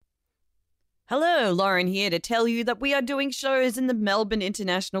Hello, Lauren here to tell you that we are doing shows in the Melbourne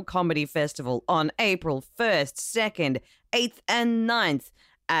International Comedy Festival on April 1st, 2nd, 8th and 9th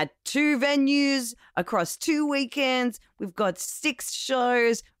at 2 venues across 2 weekends. We've got 6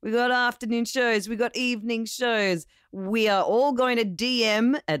 shows. We've got afternoon shows. We've got evening shows. We are all going to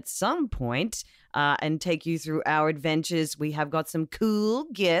DM at some point and take you through our adventures. We have got some cool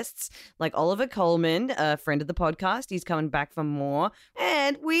guests like Oliver Coleman, a friend of the podcast. He's coming back for more.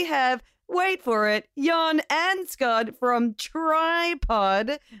 And we have... wait for it, Jan and Scott from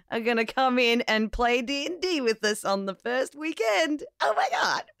Tripod are going to come in and play D&D with us on the first weekend. Oh my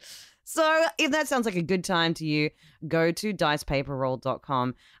God. So if that sounds like a good time to you, go to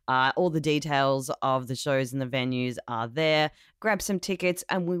dicepaperroll.com. All the details of the shows and the venues are there. Grab some tickets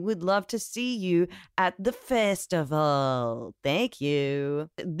and we would love to see you at the festival. Thank you.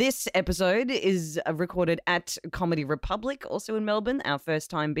 This episode is recorded at Comedy Republic, also in Melbourne. Our first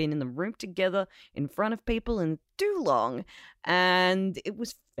time being in the room together in front of people in too long. And it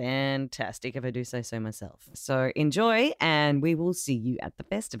was fantastic, if I do say so myself. So enjoy and we will see you at the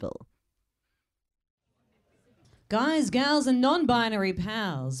festival. Guys, gals and non-binary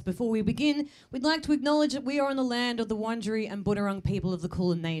pals, before we begin, we'd like to acknowledge that we are on the land of the Wurundjeri and Bunurong people of the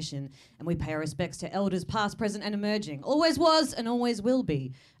Kulin Nation, and we pay our respects to elders past, present and emerging, always was and always will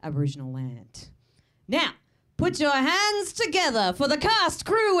be Aboriginal land. Now, put your hands together for the cast,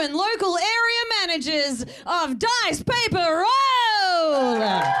 crew and local area managers of Dice Paper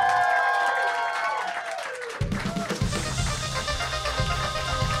Roll!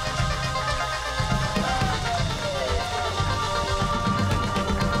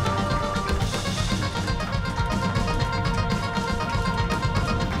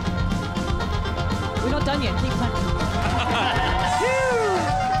 We're not done yet. Keep clapping.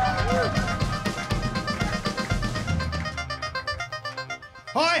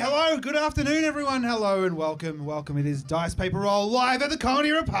 Hi, hello, good afternoon, everyone. Hello and welcome. Welcome. It is Dice Paper Roll live at the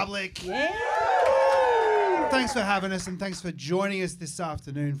Comedy Republic. Yeah. Thanks for having us and thanks for joining us this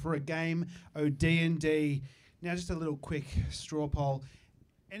afternoon for a game of D&D. Now, just a little quick straw poll.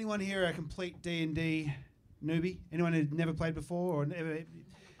 Anyone here a complete D&D newbie? Anyone who'd never played before or never?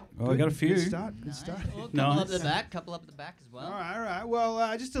 Well, I got a few. Good start. Good start. Nice. Couple up the back as well. All right.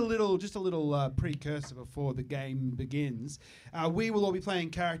 Well, just a little precursor before the game begins. We will all be playing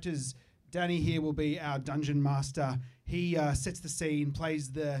characters. Danny here will be our dungeon master. He sets the scene,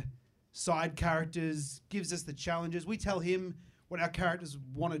 plays the side characters, gives us the challenges. We tell him what our characters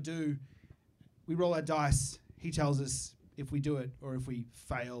want to do. We roll our dice. He tells us if we do it or if we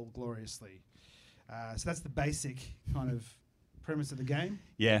fail gloriously. So that's the basic kind of premise of the game.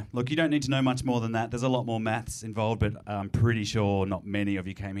 Yeah, look, you don't need to know much more than that. There's a lot more maths involved, but I'm pretty sure not many of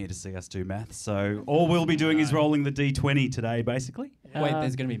you came here to see us do maths. So all we'll be doing is rolling the D20 today, basically. Wait,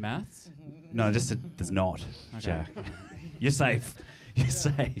 there's going to be maths? No, just there's not, Okay. Jack. You're safe. You're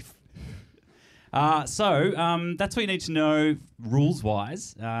safe. So that's what you need to know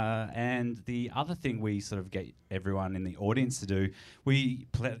rules-wise. And the other thing we sort of get everyone in the audience to do, you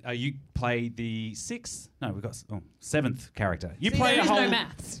play the 7th character. You play a whole... no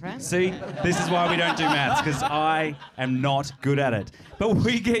maths, right? See, this is why we don't do maths, because I am not good at it. But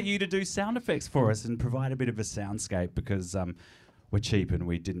we get you to do sound effects for us and provide a bit of a soundscape because we're cheap and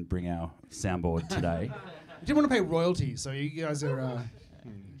we didn't bring our soundboard today. We didn't want to pay royalties, so you guys are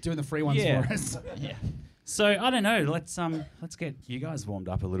doing the free ones for us. Yeah. So I don't know. Let's get you guys warmed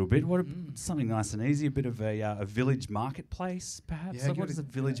up a little bit. Something nice and easy. A bit of a village marketplace, perhaps. Yeah, Like, what does a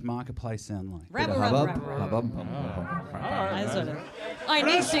village marketplace sound like? Rabble, rabble, rabble. I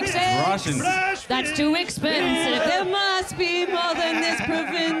need 6 eggs. Russians. That's too expensive. There must be more than this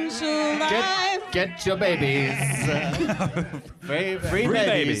provincial life. Get your babies. Free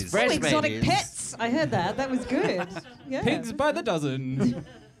babies. Fresh Exotic babies. pets. I heard that. That was good. Yeah. Pigs by the dozen.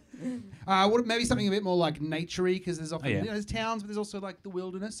 Maybe something a bit more like nature-y, because there's often there's towns, but there's also like the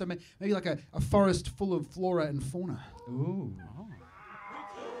wilderness. So maybe like a forest full of flora and fauna. Ooh.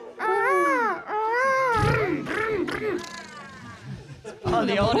 Oh,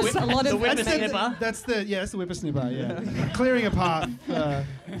 a lot of Whippersnipper. That's the whippersnipper. Yeah, clearing a path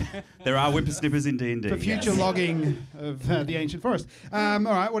There are whippersnippers in D&D. for future logging of the ancient forest. All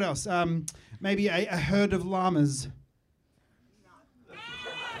right, what else? Maybe a herd of llamas.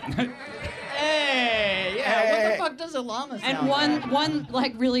 Hey, yeah. What the fuck does a llama sound And like? one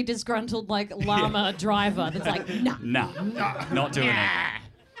like really disgruntled like llama driver that's like, no, Not doing it.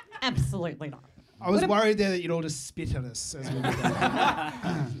 absolutely not. I was worried there that you'd all just spit at us as we were going.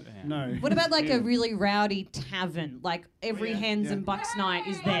 No. What about like a really rowdy tavern? Like every hens and bucks night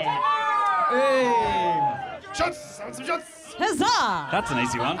is there. Hey! Shots! Some shots! Huzzah! That's an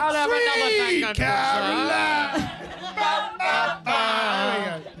easy one. I'll have another Caroline!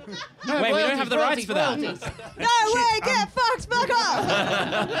 Wait, we don't have the rights for that. No way! Get fucked! Fuck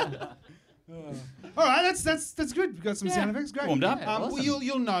off! All right, that's good. We've got some sound effects. Great. Warmed up. Well,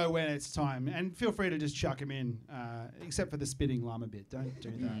 you'll know when it's time, and feel free to just chuck them in, except for the spitting llama bit. Don't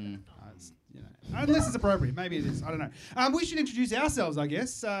do that. Unless it's appropriate. Maybe it is. I don't know. We should introduce ourselves, I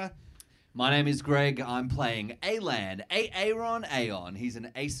guess. My name is Greg. I'm playing Alan, Aaron Aeon. He's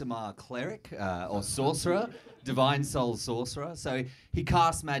an Asamar cleric or sorcerer, divine soul sorcerer. So he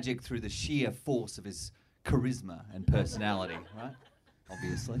casts magic through the sheer force of his charisma and personality, right?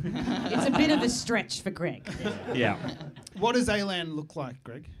 Obviously. It's a bit of a stretch for Greg. Yeah. What does Alan look like,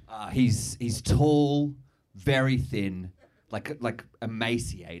 Greg? He's tall, very thin, like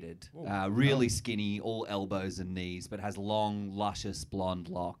emaciated, really skinny, all elbows and knees, but has long, luscious blonde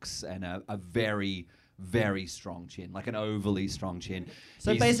locks and a very, very strong chin, like an overly strong chin.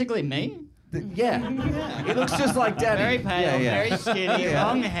 So basically me? Yeah. He looks just like Daddy. Very pale, very skinny,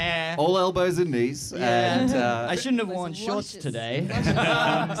 long hair. All elbows and knees. Yeah. And, I shouldn't have worn shorts today.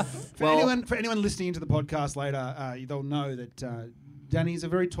 For anyone listening to the podcast later, they'll know that Danny's a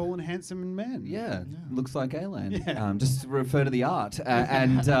very tall and handsome man. Yeah, looks like Alan. Yeah. Just refer to the art.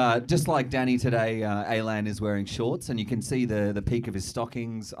 And just like Danny today, Alan is wearing shorts, and you can see the peak of his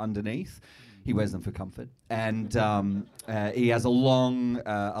stockings underneath. He wears them for comfort. And he has a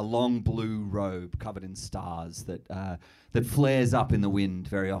long blue robe covered in stars that flares up in the wind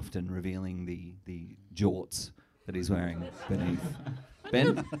very often, revealing the jorts that he's wearing beneath.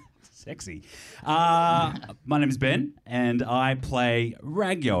 Ben? Sexy. My name is Ben, and I play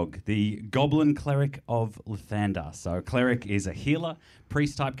Ragyog, the goblin cleric of Lathander. So cleric is a healer,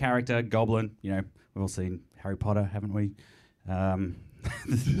 priest-type character, goblin. You know, we've all seen Harry Potter, haven't we?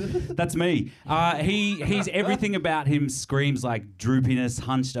 That's me. He's everything about him screams like droopiness,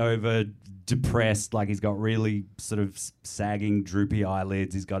 hunched over, depressed, like he's got really sort of sagging, droopy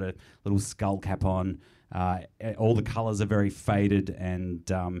eyelids. He's got a little skull cap on. All the colours are very faded,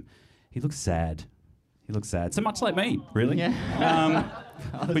 and he looks sad. He looks sad. So much like me, really. Yeah.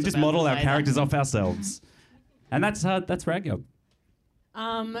 We just model our characters off ourselves. And that's Ragyog.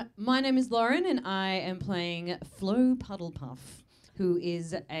 My name is Lauren, and I am playing Flo Puddlepuff, who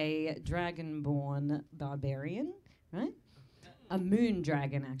is a dragonborn barbarian, right? A moon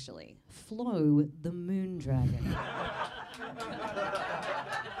dragon, actually. Flo, the moon dragon.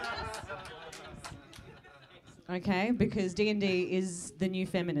 Okay, because D&D is the new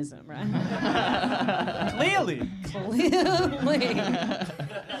feminism, right? Clearly.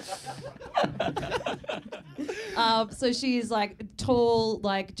 So she is like tall,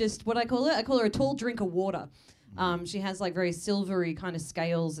 like just what I call her? I call her a tall drink of water. She has like very silvery kind of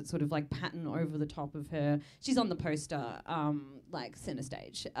scales that sort of like pattern over the top of her. She's on the poster, like center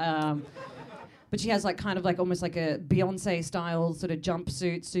stage. But she has like kind of like almost like a Beyonce style sort of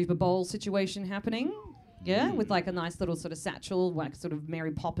jumpsuit Super Bowl situation happening. Yeah, with like a nice little sort of satchel, like sort of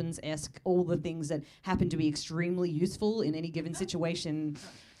Mary Poppins-esque, all the things that happen to be extremely useful in any given situation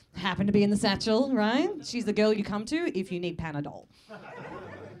happen to be in the satchel, right? She's the girl you come to if you need Panadol.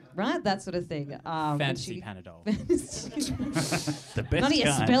 Right? That sort of thing. Fantasy Panadol. The best None of your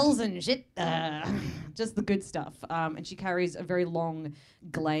kind. spells and shit. Just the good stuff. And she carries a very long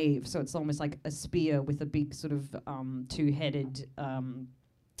glaive, so it's almost like a spear with a big sort of two-headed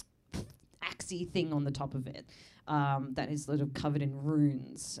axey thing on the top of it that is sort of covered in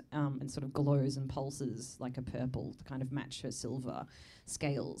runes and sort of glows and pulses like a purple to kind of match her silver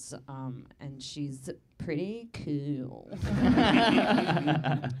scales. And she's pretty cool.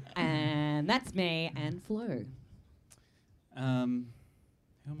 And that's me and Flo. Who am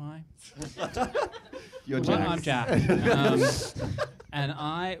I? You're Well, Jack. I'm Jack. And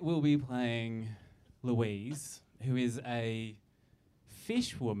I will be playing Louise, who is a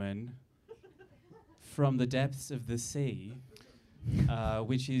fish woman from the depths of the sea,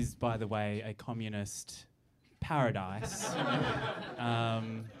 which is, by the way, a communist paradise.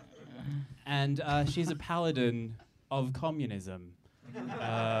 And she's a paladin of communism.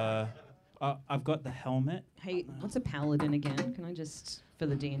 I've got the helmet. Hey, what's a paladin again? Can I just, for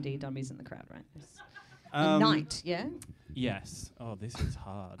the D&D dummies in the crowd, right? A knight, yeah? Yes. Oh, this is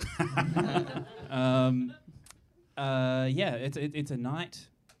hard. Yeah, it's a knight.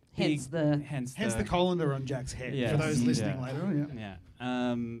 Hence the... Hence the colander on Jack's head, Yes, for those listening yeah. later on. Yeah.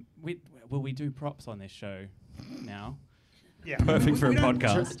 Yeah. Will we do props on this show now? Yeah. Perfect for a We don't-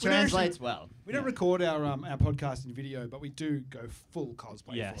 podcast. we don't Translates actually- well. We don't record our podcast in video, but we do go full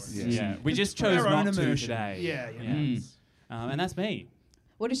cosplay Yes. for it. Yes. Yeah. We just chose Our own not to immersion. today. Yeah. And that's me.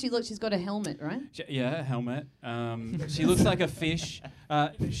 What does she look? She's got a helmet, right? Yeah, a helmet. She looks like a fish.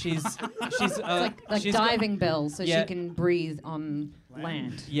 She's Like she's got- diving bells, so Yeah. she can breathe on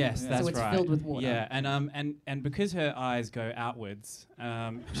land. Yes, that's So it's right. filled with water. Yeah, and because her eyes go outwards,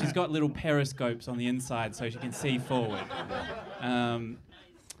 she's got little periscopes on the inside, so she can see forward.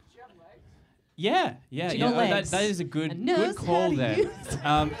 Yeah. She got legs. That is a good And knows good call how to there.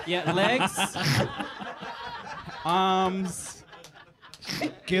 use Yeah, legs, arms,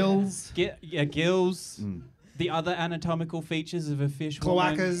 Gills, gills. The other anatomical features of a fish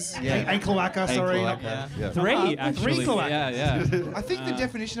woman. cloacas, Yeah. a cloaca, sorry. Cloaca, yeah. Three, actually. Three cloacas. Yeah. I think the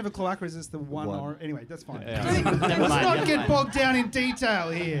definition of a cloaca is just the one. One. Or anyway, that's fine. Yeah. Let's not get bogged down in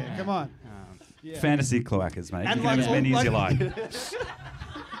detail here. Come on. Yeah. Fantasy cloacas, mate. And You can have as like- many as you like- like.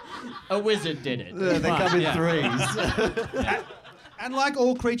 A wizard did it. They come in Yeah. threes. And like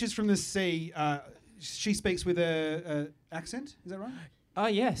all creatures from the sea, she speaks with a accent. Is that right? Oh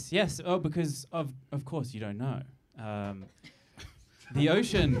yes. Oh, because of course you don't know. The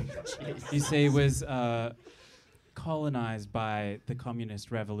ocean, you see, was colonized by the communist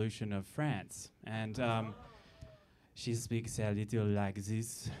revolution of France, and she speaks a little like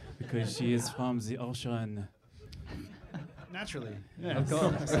this because she is from the ocean. Naturally. Yeah. Of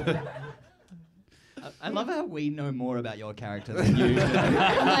course. I love how we know more about your character than you do.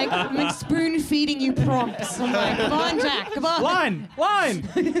 I'm like spoon feeding you prompts. I'm like, come on, Jack, come on. Line.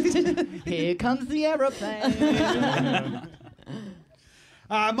 Here comes the aeroplane.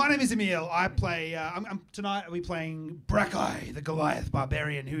 My name is Emil. I play. Tonight I'll be playing Brackeye, the Goliath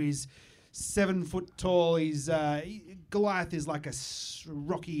barbarian, who is 7 foot tall. Goliath is like a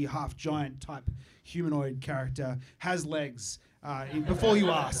rocky, half giant type humanoid character. Has legs. Before you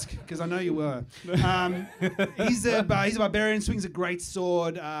ask, because I know you were. He's a barbarian. Swings a great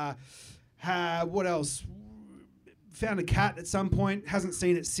sword. What else? Found a cat at some point. Hasn't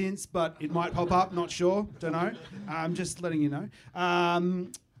seen it since, but it might pop up. Not sure. Don't know. Just letting you know.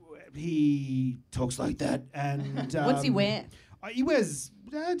 He talks like that. And What's he wear? He wears.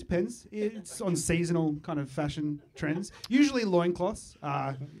 It depends. It's on seasonal kind of fashion trends. Usually loincloths.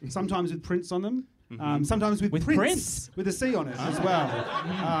 Sometimes with prints on them. Sometimes with Prince, with a C on it as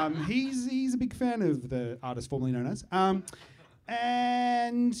well. He's a big fan of the artist formerly known as.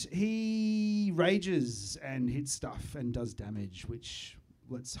 And he rages and hits stuff and does damage, which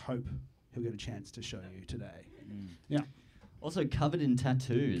let's hope he'll get a chance to show you today. Yeah. Also covered in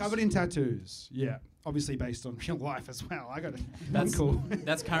tattoos. Covered in tattoos. Yeah. Obviously based on real life as well. I got it. That's cool.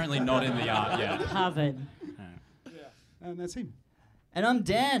 That's currently not in the art yet. Covered. And that's him. And I'm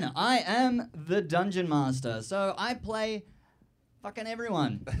Dan. I am the Dungeon Master. So I play fucking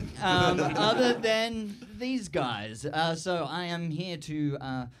everyone other than these guys. So I am here to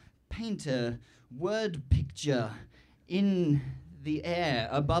paint a word picture in the air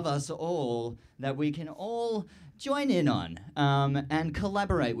above us all that we can all join in on and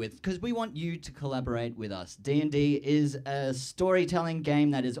collaborate with, because we want you to collaborate with us. D&D is a storytelling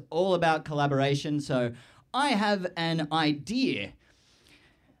game that is all about collaboration. So I have an idea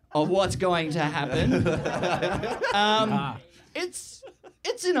of what's going to happen. It's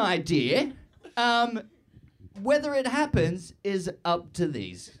an idea. Whether it happens is up to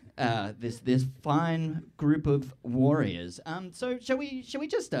this fine group of warriors. So shall we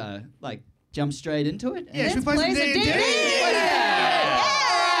just jump straight into it? Yeah, should we play some Play some D&D?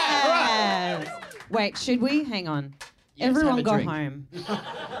 Yes. Wait, should we? Hang on. Yes, have Everyone a go drink. home.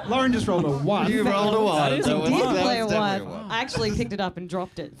 Lauren just rolled a 1. You rolled a 1. Did play a definitely one. a 1. I actually picked it up and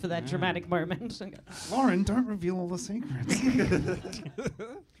dropped it for that dramatic moment. Lauren, don't reveal all the secrets.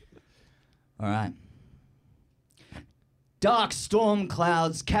 All right. Dark storm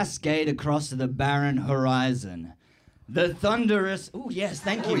clouds cascade across the barren horizon. The thunderous... Oh, yes,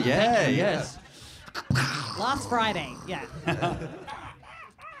 thank you. Oh, yeah, thank you, yeah. yes. Last Friday, yeah.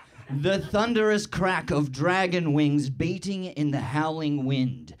 The thunderous crack of dragon wings beating in the howling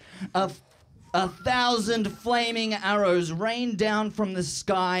wind. A 1,000 flaming arrows rain down from the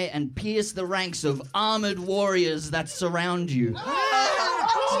sky and pierce the ranks of armored warriors that surround you.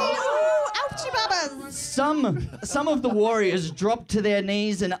 Some of the warriors drop to their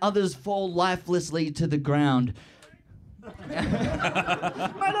knees and others fall lifelessly to the ground.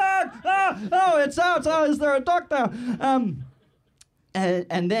 My dog! Oh, it's out! Oh, is there a doctor?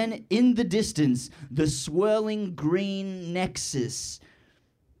 And then in the distance, the swirling green nexus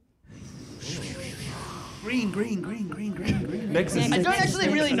Green. Nexus. I don't actually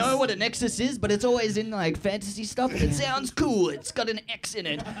really know what a nexus is, but it's always in like fantasy stuff. And it sounds cool. It's got an X in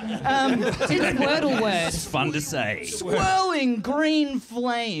it. It's Wordle word. It's fun to say. Swirling green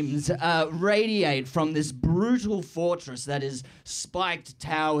flames radiate from this brutal fortress that is spiked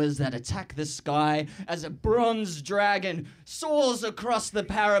towers that attack the sky as a bronze dragon soars across the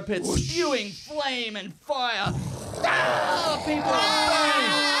parapet, spewing flame and fire. People are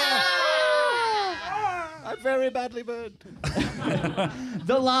burning. I'm very badly burned.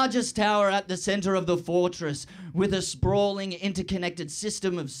 The largest tower at the center of the fortress, with a sprawling, interconnected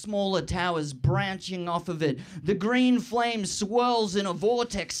system of smaller towers branching off of it. The green flame swirls in a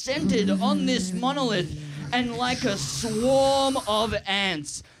vortex centered on this monolith, and like a swarm of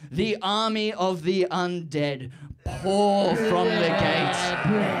ants, the army of the undead pour from the gates.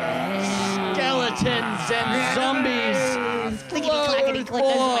 Skeletons and zombies Clickety, click,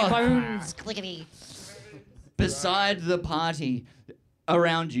 those are my bones. Clickety. Beside the party,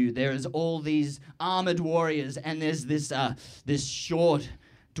 around you, there is all these armored warriors, and there's this short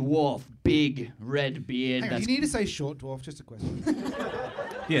dwarf, big red beard. Hang on, you need to say short dwarf. Just a question.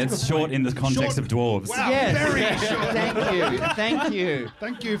 Yeah, it's short in the context of dwarves. Wow, Yes. very short. Thank you.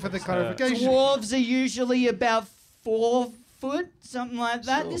 Thank you for the clarification. Dwarves are usually about 4 foot, something like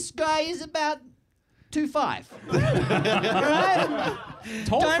that. Sure. This guy is about 2'5". Right?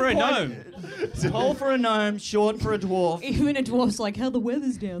 Tall Don't for a point- gnome. Tall for a gnome, short for a dwarf. Even a dwarf's like, how the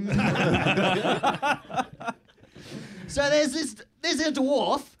weather's down there. So there's a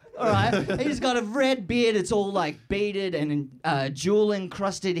dwarf, all right? He's got a red beard. It's all like beaded and jewel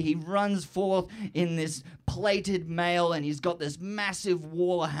encrusted. He runs forth in this plated mail, and he's got this massive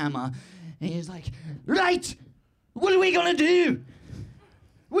war hammer. And he's like, right, what are we gonna do?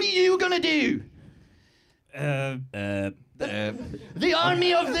 What are you gonna do? The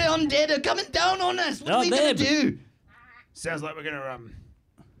army of the undead are coming down on us. What are we gonna do? Sounds like we're gonna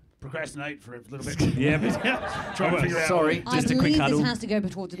procrastinate for a little bit. Yeah, Try and figure out. Sorry. I Just a quick believe huddle. this has to go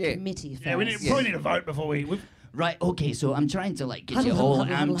before the Yeah. committee first. Yeah, we probably need a vote before we. Right, okay, so I'm trying to like get Huddle, you huddle, all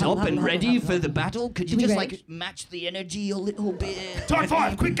huddle, amped huddle, up huddle, and huddle, ready huddle, for huddle. the battle. Could you Do we just rage? like match the energy a little bit? Time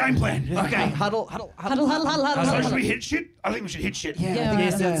 5, quick game plan. Okay, huddle. Huddle, huddle, huddle, huddle, So huddle. should we hit shit? I think we should hit shit. Yeah,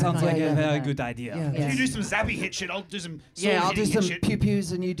 Yes, that sounds like a very yeah. good idea. Yeah. If you do some zappy hit shit, I'll do some. Yeah, I'll do sword-hitting some hit pew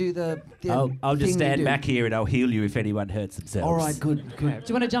pews and you do the. I'll just thing you stand do. back here and I'll heal you if anyone hurts themselves. All right, good. Do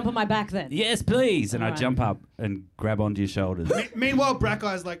you want to jump on my back then? Yes, please. And I All right. jump up and grab onto your shoulders. Meanwhile,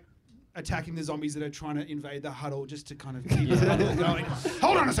 Brackey's like attacking the zombies that are trying to invade the huddle just to kind of keep it going.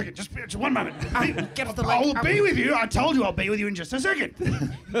 Hold on a second, just 1 moment. Get off the I'll be with you. I told you I'll be with you in just a second.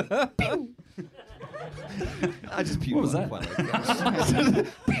 I just pewed. What was that?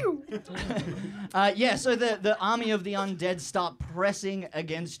 Yeah, so the army of the undead start pressing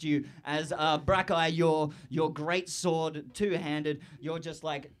against you as Brackeye, your great sword, two-handed, you're just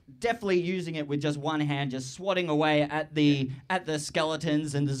like definitely using it with just one hand, just swatting away at the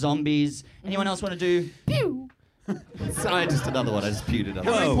skeletons and the zombies. Anyone else want to do? Pew! Sorry, just another one. I just pewed it up.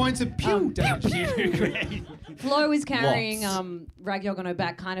 How many Whoa. points of pew damage? Flo is carrying Lots. Ragyog on her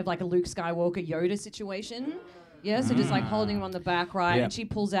back, kind of like a Luke Skywalker Yoda situation. Yeah, so just like holding him on the back, right? Yeah. And she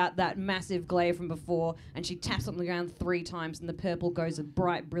pulls out that massive glaive from before and she taps on the ground 3 times and the purple goes a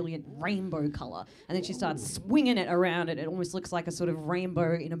bright, brilliant rainbow color. And then she starts swinging it around it. It almost looks like a sort of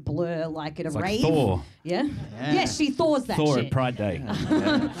rainbow in a blur, like at a It's like rave. Thor. Yeah? Yeah. Yes, she Thors that Thor shit. at Pride Day.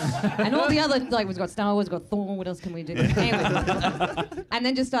 And all the other, like, we've got Star Wars, we've got Thor, what else can we do? Anyway. And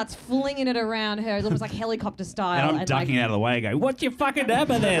then just starts flinging it around her, it's almost like helicopter style. And I'm ducking out of the way and go, what's your fucking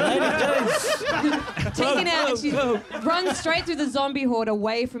hammer there, lady? Taking out, and she runs straight through the zombie horde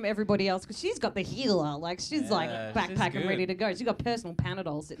away from everybody else because she's got the healer. Like, she's like Yeah, backpack she's and good. ready to go. She's got personal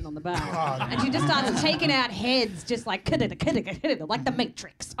Panadol sitting on the back. And she just starts taking out heads, just like, like the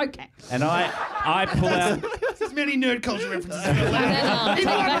Matrix. Okay. And I pull out. There's many nerd culture references. And then, take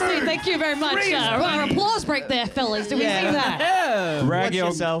vaccine. Thank you very much. Our applause break there, fellas. Do we see that? Watch Ragyog,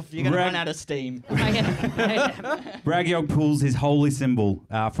 yourself, you're going to run out of steam. Ragyog pulls his holy symbol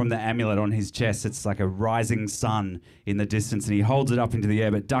from the amulet on his chest. It's like a rising sun in the distance, and he holds it up into the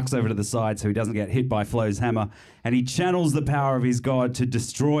air but ducks over to the side so he doesn't get hit by Flo's hammer. And he channels the power of his god to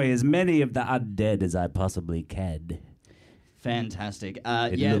destroy as many of the undead as I possibly can. Fantastic.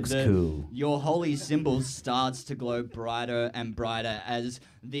 It yeah, looks cool. Your holy symbol starts to glow brighter and brighter as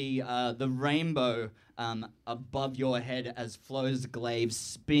the rainbow above your head as Flo's glaive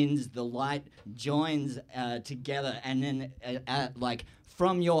spins. The light joins together, and then like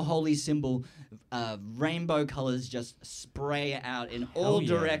from your holy symbol, rainbow colors just spray out in all yeah.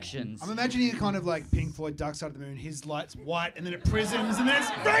 directions. I'm imagining it kind of like Pink Floyd, Dark Side of the Moon. His light's white, and then it prisms, and then it's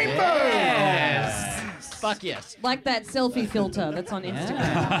rainbow. Yes. Fuck yes. Like that selfie filter that's on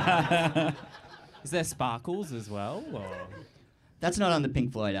Instagram. Is there sparkles as well? Or? That's not on the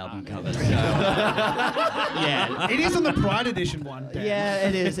Pink Floyd album cover. So. Yeah. It is on the Pride Edition one. Dan. Yeah,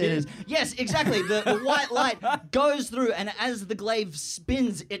 it is. It is. Yes, exactly. The white light goes through, and as the glaive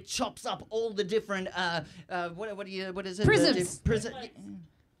spins, it chops up all the different. What is it? Prisms.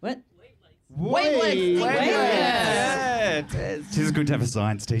 What? Wavelengths. Yeah. She's good to have a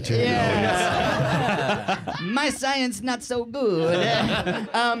science teacher. Yeah. My science not so good.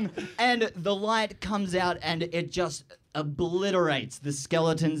 And the light comes out, and it just obliterates the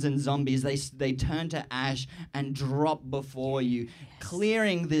skeletons and zombies. They turn to ash and drop before you,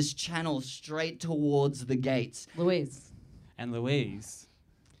 clearing this channel straight towards the gates. Louise. And Louise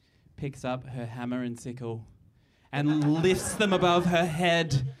picks up her hammer and sickle and lifts them above her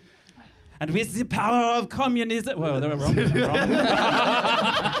head. And with the power of communism... Whoa, they're wrong.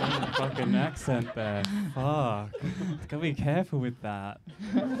 Fucking accent there. Fuck. Gotta be careful with that.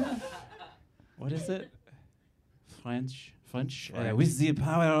 What is it? French. With the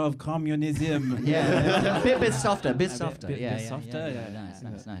power of communism. Yeah, bit softer. Bit softer. softer. Yeah.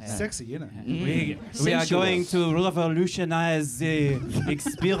 Nice. Sexy, you know. We are going to revolutionize the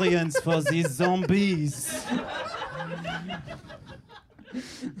experience for these zombies.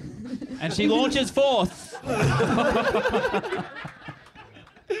 And she launches forth.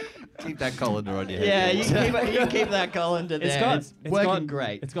 Keep that colander on your head. Yeah, you keep that colander there. It's working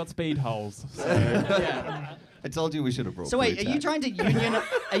great. It's got speed holes. So. Yeah. I told you we should have brought. So wait, are you trying to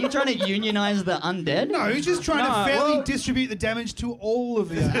unionize the undead? No, he's just trying to fairly distribute the damage to all of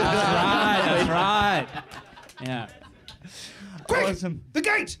the undead. That's right. Yeah. Quick! Awesome. The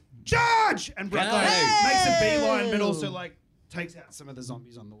gate! Charge! And Brett makes a beeline, but also like takes out some of the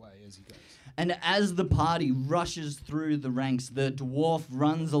zombies on the way as he goes. And as the party rushes through the ranks, the dwarf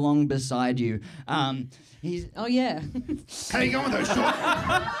runs along beside you. He's Oh, yeah. How you going with those short?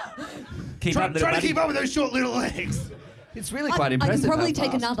 Try to keep up with those short little legs. It's really quite I impressive. can probably how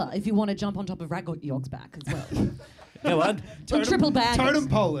take fast. another if you want to jump on top of Ragoyog's back as well. Go on. Or triple bag. Totem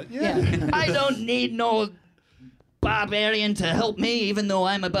pole it. Yeah. I don't need no barbarian to help me, even though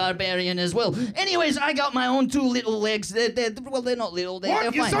I'm a barbarian as well. Anyways, I got my own two little legs. They're not little. They're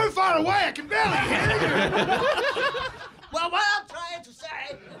What? You're fine. so far away, I can barely hear you. Well, what I'm trying to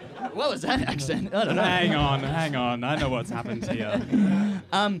say. What was that accent? I don't know. Hang on. I know what's happened here.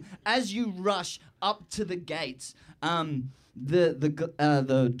 As you rush up to the gates, the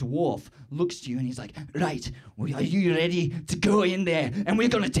dwarf looks to you and he's like, "Right, well, are you ready to go in there? And we're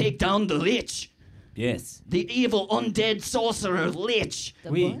gonna take down the Lich, Yes. the evil undead sorcerer Lich."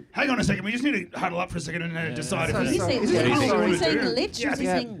 Hang on a second, we just need to huddle up for a second and decide if Did he say is this what we Are want you to saying do? lich or is he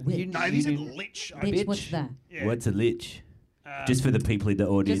Yeah. saying witch? No, he said lich. Lich, what's that? Yeah. What's a lich? Just for the people in the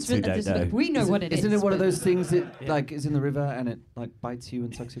audience who don't know. We know what it is. Isn't it one of but- those things that like is in the river and it like bites you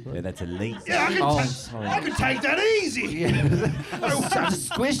and sucks your blood? Yeah, that's a leech. Yeah, I can take that easy.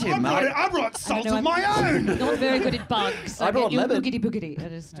 Squish him, I mate. brought salt know, of my own. Not very good at bugs. I brought get lemon. boogity boogity. I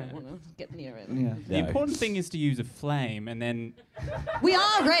just don't want to get near it. Yeah. The important thing is to use a flame and then... We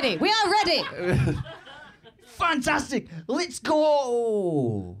are ready. We are ready. Fantastic. Let's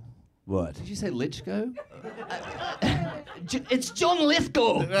go. What? Did you say Lich go? It's John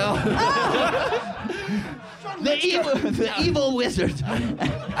Lithgow. the evil wizard.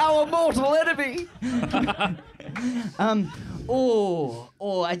 Our mortal enemy.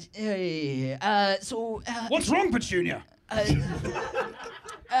 What's wrong, Petunia?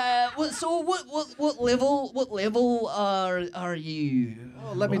 What level are you?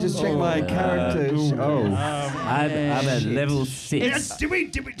 Oh, let me just check my character. I'm at level 6. Yes, did we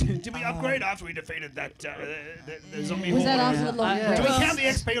upgrade after we defeated that the zombie? Was that horde? after the long Yeah. rest? Do we count the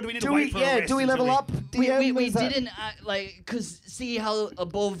XP or do we need to wait for a rest do we until level up? We DM? Is that- didn't cause see how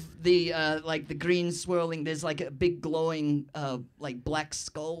above the the green swirling there's like a big glowing like black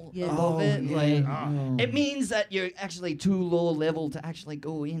skull Yeah. above it. yeah. Like Oh. it means that you're actually too low level to actually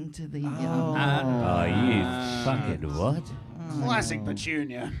go into the. Oh, you fucking what? Classic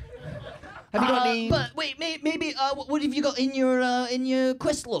Petunia. Have you got any? But wait, maybe what have you got in your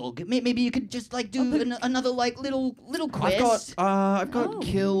quest log? Maybe you could just like do another like little quest. I've got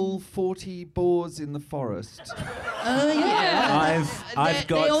kill 40 boars in the forest. Yeah. I've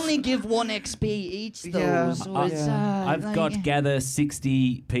got. They only give 1 XP each, though. Yeah, So it's, I've got gather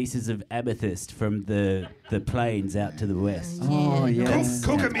 60 pieces of amethyst from the plains out to the west. Oh yes.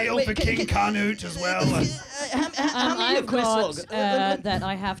 Cook a meal for King Canute as well. How many I've quest got log? that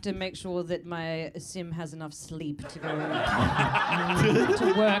I have to make sure that my sim has enough sleep to go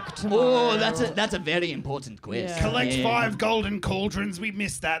to work tomorrow. Oh, that's a very important quest. Yeah. Collect Yeah. 5 golden cauldrons. We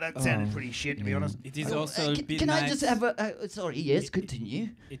missed that. That sounded pretty shit, to be honest. It is also Can I just have a? Sorry. Yes. Continue.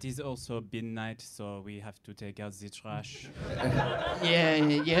 It is also midnight, so we have to take out the trash.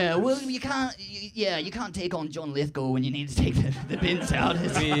 Yeah. Well, you can't. You can't take on John Lithgow when you need to take the bins out.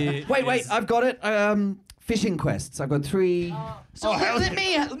 Wait, I've got it. Fishing quests. I've got 3. So let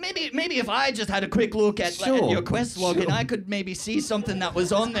me maybe if I just had a quick look at your quest log and I could maybe see something that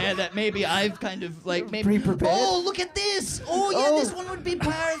was on there that maybe I've kind of like maybe Pre-prepared? Oh, look at this! Oh yeah, this one would be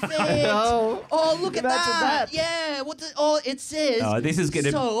perfect. Oh, look at Imagine that. that. Yeah. It says. Oh, this is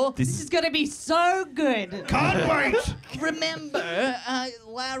gonna. So This is going to be so good. Can't wait. remember,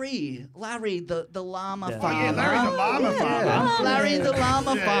 Larry, the llama Oh, farmer. yeah, Larry the llama farmer. Larry the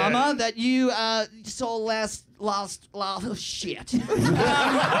llama Yeah. farmer that you saw last oh, shit.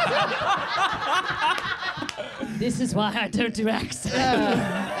 This is why I don't do accents.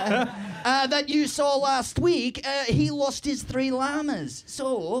 That you saw last week, he lost his 3 llamas.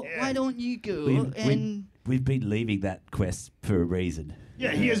 So why don't you go and We've been leaving that quest for a reason.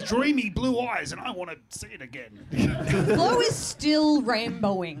 Yeah, he has dreamy blue eyes, and I want to see it again. Flo is still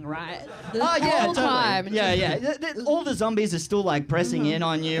rainbowing, right? The whole totally. time. All the zombies are still like pressing in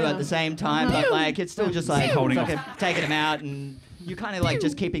on you at the same time, but like it's still just like Holding fucking taking them out, and you kind of like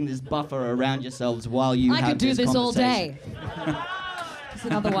just keeping this buffer around yourselves while you I have could do this all conversation. day. It's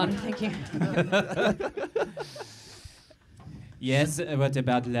another one. Thank you. Yes, what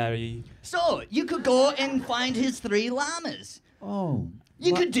about Larry? So you could go and find his 3 llamas. Oh.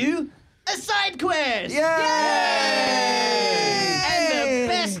 You could do a side quest. Yay! And the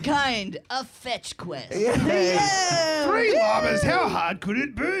best kind, a fetch quest. 3 llamas, how hard could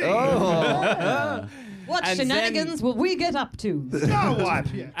it be? Oh. What And shenanigans will we get up to? Star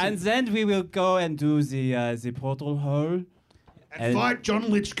wipe. Yeah. And then we will go and do the portal hole. And fight John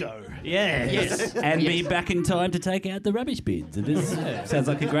Litchgo. Yes. And be back in time to take out the rubbish bins. It is, sounds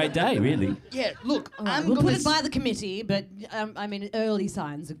like a great day, really. Yeah, look, We'll put it by the committee, but I mean, early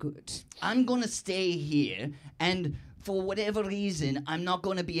signs are good. I'm gonna stay here, and for whatever reason, I'm not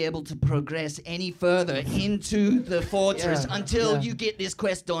gonna be able to progress any further into the fortress until you get this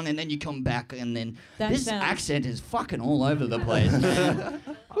quest done, and then you come back, and then this accent is fucking all over the place.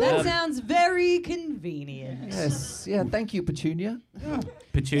 That sounds very convenient. Yes. Yeah. Thank you, Petunia.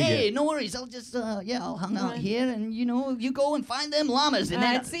 Petunia. Hey, no worries. I'll just I'll hang out here, and you go and find them llamas, and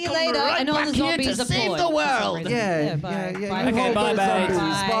then Alright, see you come later. right And all back the here zombies to are save bored the for some world. reason. Yeah. Bye. Yeah. Bye. You Okay, hold bye, those bye.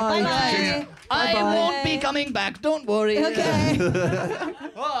 zombies. Bye. Bye. I Bye-bye. won't be coming back. Don't worry. Okay.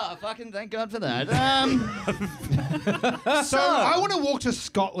 Oh, fucking thank God for that. So I want to walk to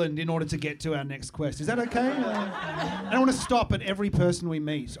Scotland in order to get to our next quest. Is that okay? I want to stop at every person we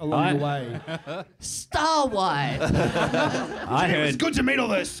meet along the way. Starwide. I It was heard. good to meet all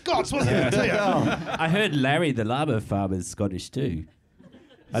those Scots, wasn't it? I tell ya. I heard Larry the llama farmer's Scottish too.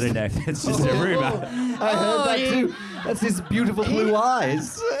 I don't know if that's just a rumour. I heard that too. That's his beautiful blue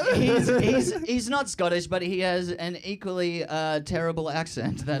eyes. He's not Scottish, but he has an equally terrible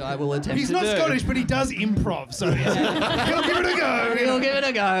accent that I will attempt He's to not do. Scottish, but he does improv, so he'll give it a go. He'll give it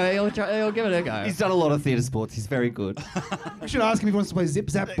a go. He'll give it a go. He's done a lot of theatre sports. He's very good. We should ask him if he wants to play Zip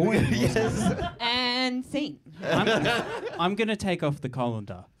Zap Boy. And scene. I'm gonna take off the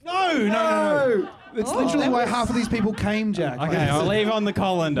colander. No. It's literally why half of these people came, Jack. Okay, I'll leave on the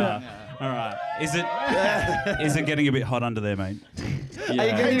colander. All right. Is it getting a bit hot under there, mate? Are you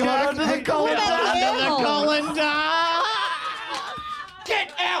getting hot under the collar? Under the colander.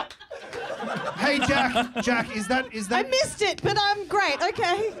 Get out. Hey, Jack, is that? I missed it, but I'm great.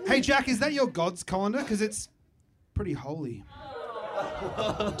 Okay. Hey, Jack, is that your God's colander? Because it's pretty holy.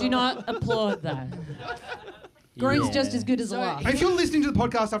 Do not applaud that. Groan's just as good as a laugh. If you're listening to the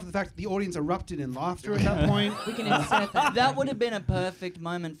podcast after the fact, the audience erupted in laughter at that point. We can insert that. That would have been a perfect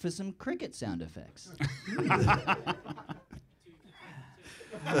moment for some cricket sound effects.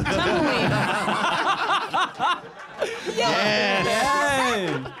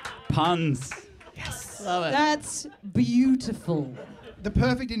 Puns. Love it. That's beautiful. The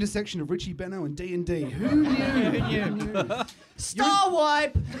perfect intersection of Richie Benno and D&D. Who knew? Star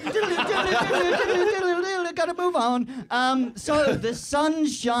wipe. Gotta move on. So the sun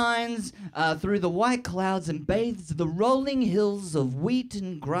shines through the white clouds and bathes the rolling hills of wheat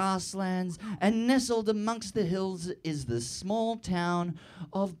and grasslands, and nestled amongst the hills is the small town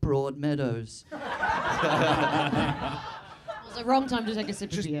of Broadmeadows. It was the wrong time to take a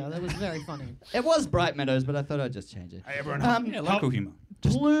sip of beer. That was very funny. It was Bright Meadows, but I thought I'd just change it. Hey, everyone. Yeah, local humour.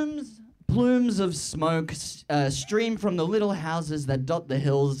 Plumes of smoke stream from the little houses that dot the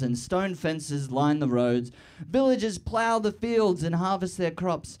hills, and stone fences line the roads. Villagers plough the fields and harvest their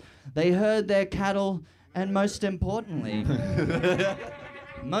crops. They herd their cattle, and most importantly,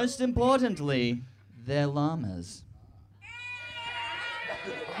 their llamas.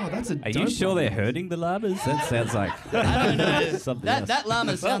 Oh, that's a Are you sure they're hurting the llamas? That sounds like I don't know. something else. That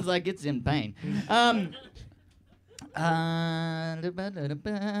llama sounds like it's in pain. And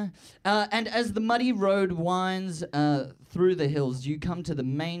as the muddy road winds through the hills, you come to the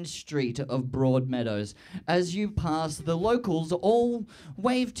main street of Broadmeadows. As you pass, the locals all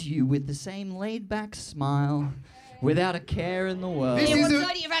wave to you with the same laid-back smile, without a care in the world. This Hey, is what a-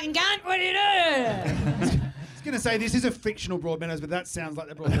 side are you fucking cunt? What are you doing? I was going to say, this is a fictional Broadmeadows, but that sounds like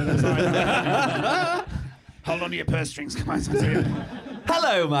the Broadmeadows. Hold on to your purse strings. Come on,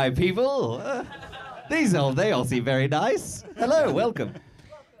 Hello, my people. They all seem very nice. Hello, welcome.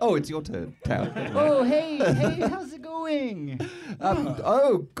 Oh, it's your turn, Town. Oh, hey, how's it going?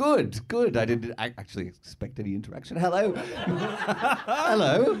 Good. I didn't actually expect any interaction. Hello.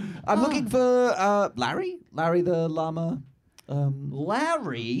 Hello. I'm looking for Larry. Larry the llama.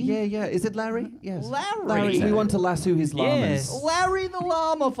 Larry? Yeah. Is it Larry? Yes. Larry? We want to lasso his llamas. Larry the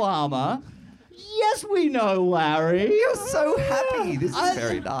llama farmer? Yes, we know Larry. You're so happy. This is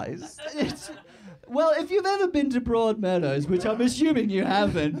very nice. Well, if you've ever been to Broadmeadows, which I'm assuming you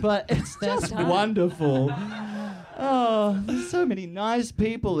haven't, but it's just wonderful. Oh, there's so many nice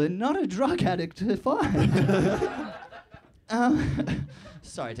people and not a drug addict to find.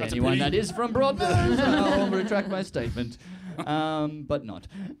 Sorry to anyone that is from Broadmeadows. I'll retract my statement. But not.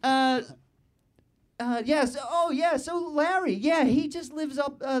 Yes. Oh, yeah. So Larry, yeah, he just lives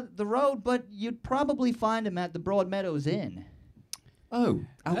up the road, but you'd probably find him at the Broadmeadows Inn. Oh,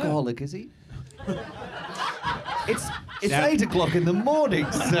 alcoholic, is he? It's 8 o'clock in the morning,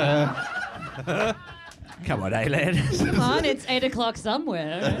 sir. Come on, lad. Come on, it's 8 o'clock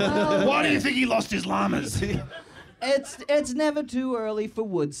somewhere. Why do you think he lost his llamas? It's never too early for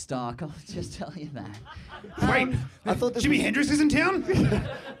Woodstock. I'll just tell you that. Wait, I thought this Jimi was... Hendrix is in town?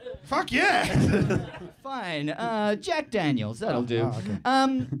 Fuck yeah! Fine. Jack Daniels, that'll do.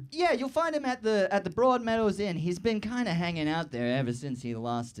 okay. Yeah, you'll find him at the Broadmeadows Inn. He's been kind of hanging out there ever since he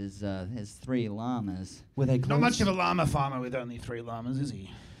lost his 3 llamas. Were they Not close? much of a llama farmer with only 3 llamas, is he?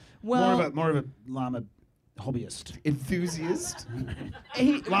 Well, More of a llama hobbyist. Enthusiast?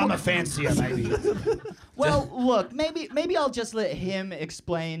 Llama fancier, maybe. well, look, maybe I'll just let him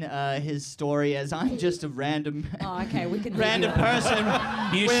explain his story, as I'm just a random Oh, okay, we can. random person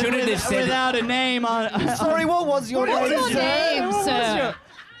You shouldn't have said it. without a name on. Sorry, what was your What's name? your name, sir?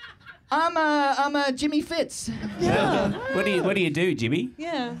 I'm Jimmy Fitz. Yeah. What do you do, Jimmy?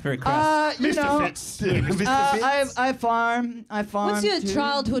 Yeah. For a crust. You Mr. know, Fitz. Mr. Fitz? I farm. What's your too.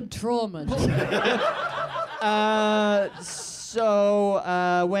 childhood trauma?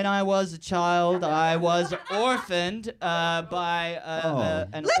 So when I was a child, I was orphaned by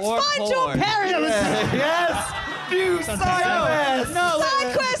an Let's orc find your horde. parents. Yes! New side quest! No,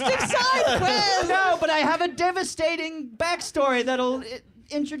 Side quest, side quest. no, but I have a devastating backstory that'll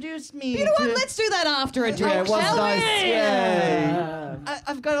introduce me. You know what? to- Let's do that after a drink, Yeah, it was shall nice. we? Yay.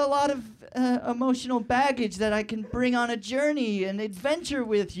 I've got a lot of emotional baggage that I can bring on a journey and adventure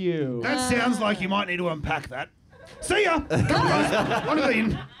with you. That sounds like you might need to unpack that. See ya! On to the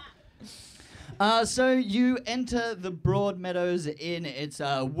inn. So you enter the Broadmeadows Inn. It's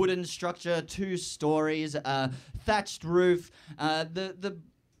a wooden structure, 2 stories, thatched roof. The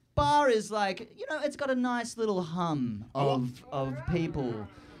bar is like, it's got a nice little hum of people.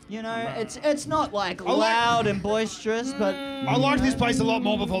 It's not like like- loud and boisterous, but I liked this place a lot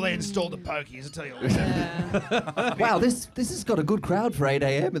more before they installed the pokies, I tell you what. Wow, this has got a good crowd for 8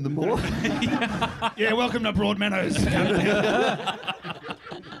 a.m. in the morning. Yeah, welcome to Broadmeadows.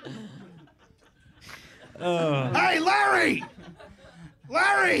 Hey, Larry!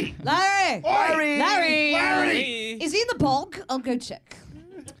 Larry! Larry! Oi! Larry! Larry! Is he in the bog? I'll go check.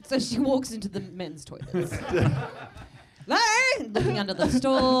 So she walks into the men's toilets. Larry! Looking under the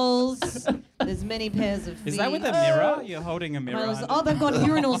stalls. There's many pairs of feet. Is that with a mirror? You're holding a mirror. Oh, they've got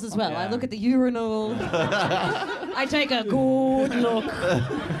urinals as well. I Yeah. look at the urinal. I take a good look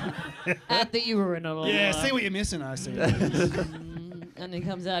at the urinal. Yeah, see what you're missing, I see. And he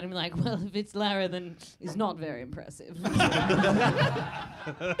comes out and be like, well, if it's Lara, then he's not very impressive.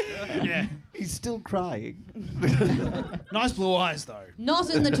 Yeah. He's still crying. Nice blue eyes, though. Not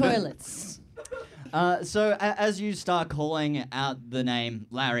in the toilets. So as you start calling out the name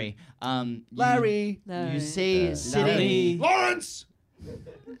Larry, Larry. No. you see sitting. Larry. Lawrence!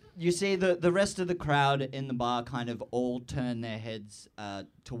 You see the rest of the crowd in the bar kind of all turn their heads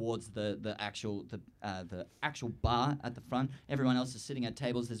towards the actual bar at the front. Everyone else is sitting at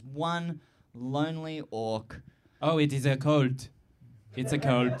tables. There's one lonely orc. Oh, it is a cult. It's a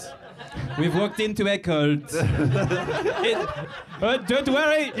cult. We've walked into a cult. Don't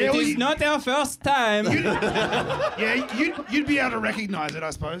worry, Yeah, it well, is not our first time. Yeah, you'd be able to recognize it, I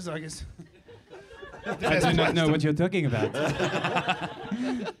suppose, I guess. I do not know what you're talking about.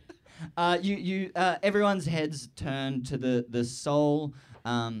 Everyone's heads turn to the soul,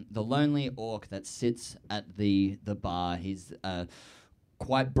 the lonely orc that sits at the bar. He's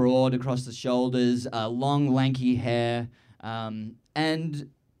quite broad across the shoulders, long lanky hair, and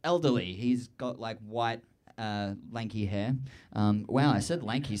elderly. He's got like white lanky hair. Wow, I said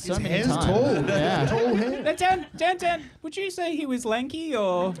lanky so His many hair's times. tall. Yeah. Tall hair. Dan, would you say he was lanky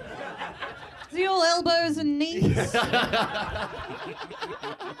or? Is he all elbows and knees?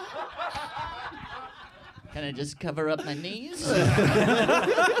 Can I just cover up my knees?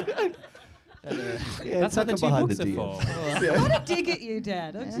 That's what the two books are for. What a dig at you,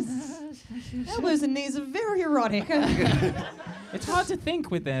 Dad. Elbows and knees are very erotic. It's hard to think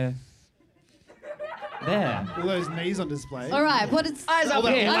with their. There. All those knees on display. All right, what is... Eyes up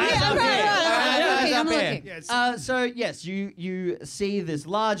here. I'm Eyes up right, here. I'm looking, I'm Eyes up looking. Yeah, it's- So yes, you see this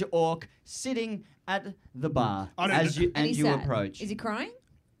large orc sitting at the bar I don't as know. you and he's you sad. approach. Is he crying?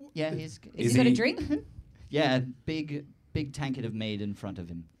 Yeah, he's Has he got a drink? yeah, big tankard of mead in front of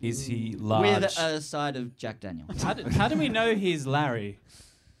him Is he large? with a side of Jack Daniels. How do we know he's Larry?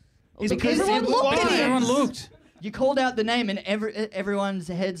 Because everyone looked at him. Everyone looked. You called out the name and everyone's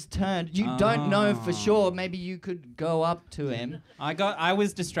heads turned. You don't know for sure. Maybe you could go up to him. I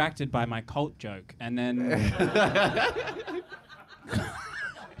was distracted by my cult joke, and then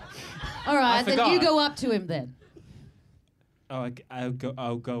All right, then you forgot. go up to him then. I'll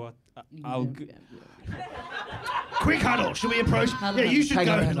go up. Quick huddle. Should we approach? Huddle, Yeah, you should Hang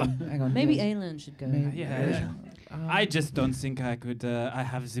go. on, hang on. Maybe Alan should go. Yeah. I just don't think I could. I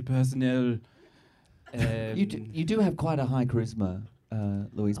have the personnel. You do have quite a high charisma,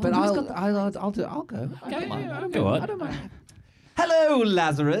 Louise. But who's I'll got I'll go. I don't mind. I don't go on. I don't mind. Hello,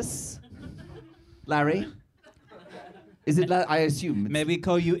 Lazarus. Larry. Is it? I assume. It's Maybe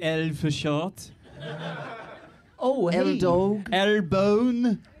call you L for short. Oh, hey. L-Dog,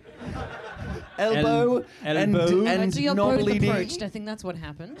 Elbone. elbow, elbow. and So you're both knobbly approached. I think that's what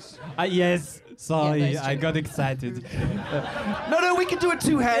happened. Yes. Sorry, that's I true. got excited. No, we can do a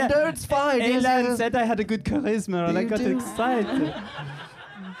two-hander. It's fine. Yes, Elan said I had a good charisma, and I You got do. excited.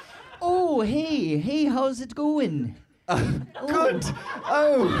 Oh, hey, how's it going? Good.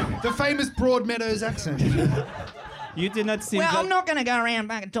 Oh, The famous Broadmeadows accent. You did not seem. Well, I'm not going to go around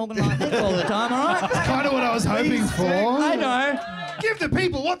back and talking like this all the time, all right? That's kind of what I was hoping for. I know. Give the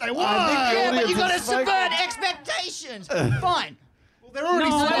people what they want. Yeah, but you got to is like- subvert expectations. Fine. Well, they're already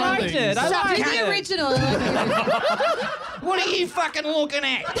No, I surrounding. liked it. I Suck liked it. The it. original. What are you fucking looking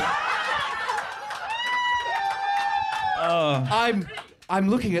at? I'm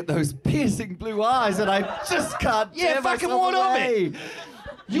looking at those piercing blue eyes, and I just can't. Yeah, tear fucking myself what of away.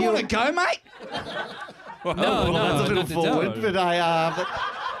 You want to go, mate? Well, No, that's a little not at forward, all. but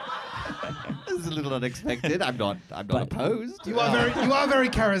this is a little unexpected. I'm not opposed. You are very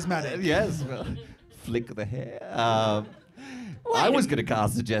charismatic. Yes. Well, flick the hair. I was going to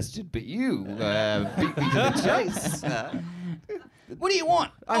cast suggestion, but you beat me to the chase. What do you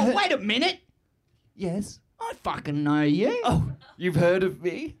want? I heard- Wait a minute. Yes. I fucking know you. Oh, you've heard of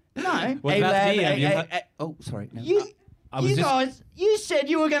me? No. What about Alan, me? Have you oh, sorry. No. You was just- guys, you said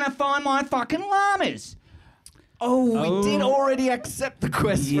you were going to find my fucking llamas. Oh, we Oh. did already accept the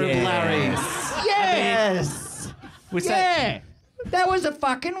quest from Larry. Yes. We say, Yeah. That was a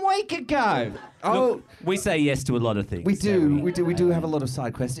fucking week ago. Oh, we say yes to a lot of things. we don't do. We do have a lot of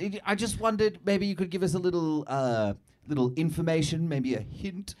side quests. I just wondered maybe you could give us a little information, maybe a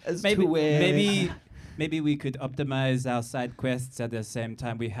hint as to where. Maybe we could optimize our side quests at the same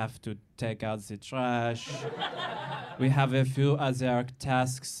time. We have to take out the trash. We have a few other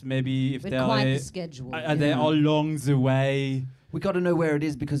tasks. Maybe if With they're quite the schedule. are they along the way? We got to know where it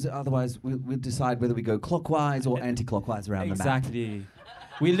is because otherwise we'll decide whether we go clockwise or anti-clockwise around the map. Exactly.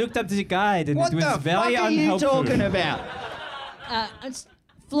 We looked up the guide and What it was the very fuck are you unhelpful. talking about?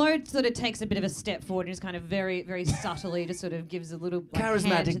 Flo sort of takes a bit of a step forward and just kind of very, very subtly just sort of gives a little like, hand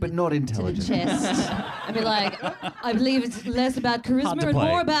Charismatic to but the- not to the intelligent. chest. And be like, I believe it's less about Hard charisma to and play.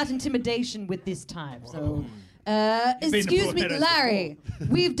 more about intimidation with this time. So, been to excuse me, Broadmeadows Larry.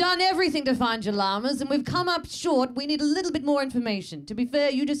 We've done everything to find your llamas and we've come up short. We need a little bit more information. To be fair,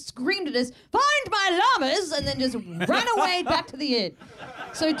 you just screamed at us, "Find my llamas!" and then just ran away back to the inn.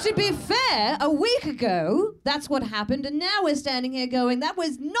 So to be fair, a week ago, that's what happened, and now we're standing here going, that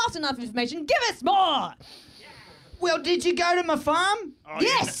was not enough information. Give us more! Well, did you go to my farm?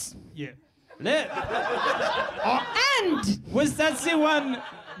 Yes! Yeah. And Was that the one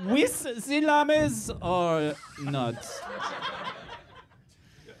with the llamas or not?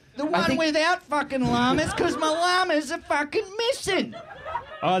 The one without fucking llamas, because my llamas are fucking missing.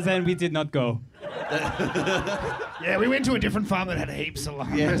 Oh, then we did not go. Yeah, we went to a different farm that had heaps of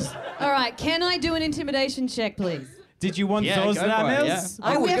llamas. Yes. all right, can I do an intimidation check, please? Did you want Yeah, those go for it, llamas?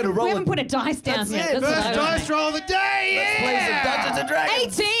 Oh, we're gonna roll we haven't it. put a dice down That's yet. it, That's First what I was dice roll of the day, Play some yeah! Dungeons and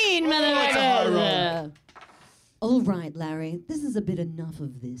Dragons. 18, a high motherfucker! All right, Larry, this is a bit enough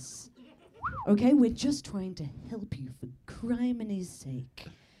of this. Okay, we're just trying to help you for crimony's sake.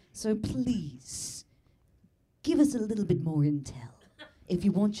 So please, give us a little bit more intel if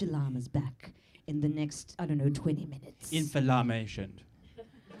you want your llamas back in the next, 20 minutes. Inflammation.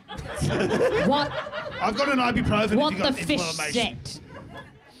 What, I've got an ibuprofen what if you the got fish inflammation. said.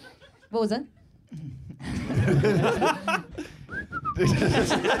 What was that?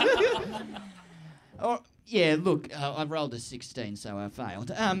 Oh, yeah, look, I rolled a 16, so I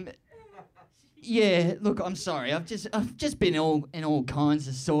failed. Yeah, look, I'm sorry. I've just been in all kinds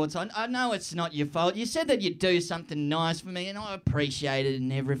of sorts. I know it's not your fault. You said that you'd do something nice for me, and I appreciate it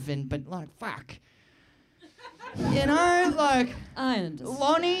and everything, but, like, fuck. You know, like, I understand.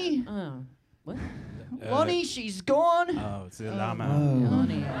 Lonnie, Oh, what? Lonnie, she's gone. Oh, it's a llama.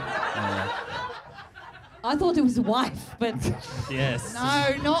 Lonnie. I thought it was a wife, but Yes.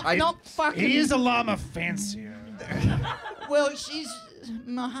 No, not fucking. He is a llama fancier. Well, she's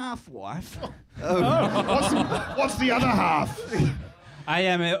my half-wife. What's the other half? I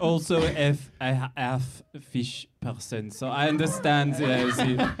am also a half fish person, so I understand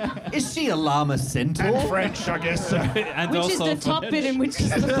the Is she a llama centaur? And French, I guess so. and which is also the top bit and which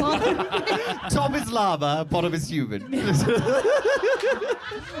is the bottom? Top is llama, bottom is human.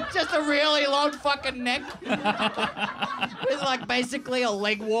 Just a really long fucking neck. With, like, basically a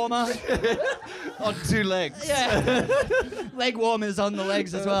leg warmer. On two legs. Yeah. Leg warmers on the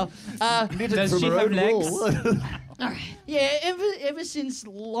legs as well. Knitted Does from she her have own legs? wool. Yeah, ever since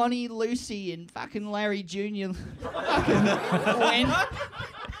Lonnie, Lucy, and fucking Larry Jr. fucking went,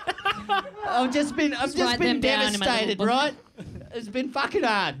 I've just been write them down in my little devastated, book. right? It's been fucking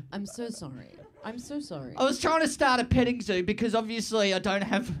hard. I'm so sorry. I'm so sorry. I was trying to start a petting zoo because obviously I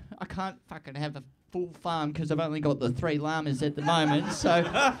can't fucking have a full farm because I've only got the 3 llamas at the moment. So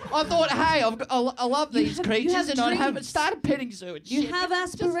I thought, hey, I love these have creatures and I'd have dreams. start a petting zoo. And You shit. have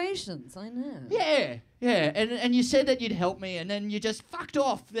It's just- aspirations, I know. Yeah, and you said that you'd help me, and then you just fucked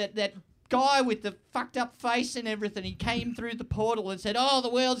off. That guy with the fucked up face and everything, he came through the portal and said, "Oh, the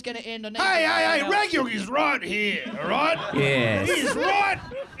world's gonna end." Hey, Ragyog is right here, all right? Yes. He's right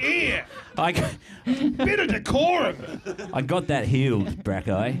here. Bit of decorum. I got that healed,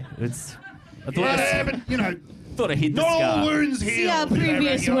 Brackeye. I Yeah, but, you know, thought I hit the not scar. all wounds heal. See our you know,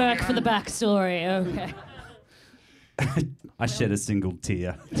 previous Ragyog, work you for know. the backstory. Okay. I shed a single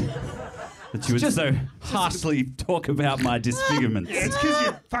tear. That you would so harshly talk about my disfigurements. Yeah, it's because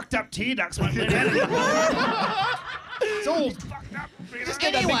your fucked up tear ducts won't let out. It's all fucked up. You know?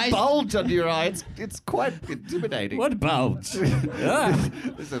 Get a big bulge under your eye. It's quite intimidating. What bulge? Ah.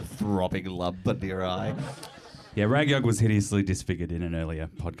 There's a throbbing lump under your eye. Yeah, Ragyog was hideously disfigured in an earlier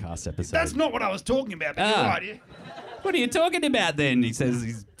podcast episode. That's not what I was talking about, but you're Ah. right, yeah? What are you talking about then? He says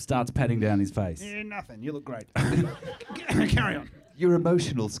he starts patting down his face. Yeah, nothing. You look great. Carry on. Your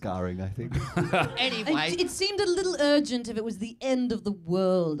emotional scarring, I think. Anyway, It seemed a little urgent if it was the end of the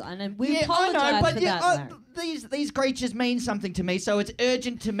world. And we yeah, I apologize know, but for yeah, that, Larry. these creatures mean something to me, so it's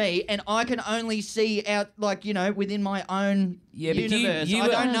urgent to me, and I can only see out, like, you know, within my own Yeah, but universe. you I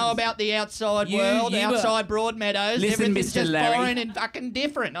were- don't know about the outside You- world, you were- outside Broadmeadows. Listen, Everything's Mr. just Larry. foreign and fucking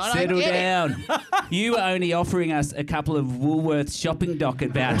different. I don't Settle get it. down. You were only offering us a couple of Woolworths shopping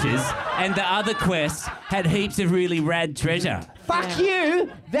docket vouchers, and the other quests had heaps of really rad treasure. Fuck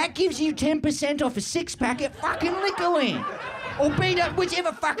you. That gives you 10% off a 6-pack at fucking Liquorland. Or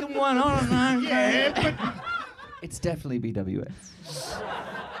whichever fucking one, I don't know. Yeah, but It's definitely BWS.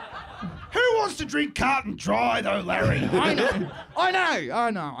 who wants to drink Carlton Dry though, Larry? I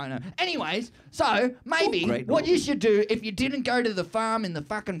know. Anyways, so maybe great what novel. you should do if you didn't go to the farm in the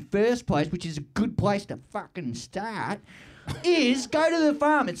fucking first place, which is a good place to fucking start, is go to the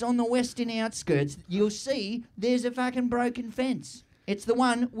farm. It's on the western outskirts. You'll see there's a fucking broken fence. It's the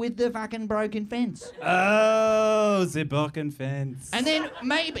one with the fucking broken fence. Oh, the broken fence. And then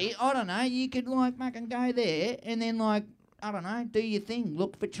maybe, I don't know, you could like fucking go there and then like, I don't know, do your thing.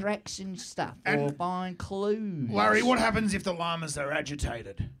 Look for tracks and stuff or And- find clues. Larry, what happens if the llamas are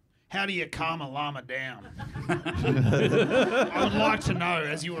agitated? How do you calm a llama down? I would like to know,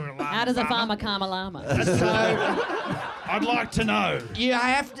 as you were a llama How does a farmer. farmer calm a llama? I'd like to know. You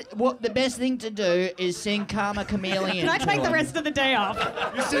have to. What the best thing to do is sing "Karma Chameleon." Can I to take the him. rest of the day off?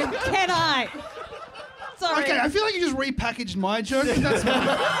 You see? Can I? Sorry. Okay, I feel like you just repackaged my joke. But that's fine.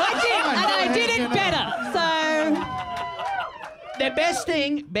 I did it better. So The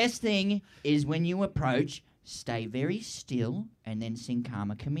best thing is when you approach, stay very still and then sing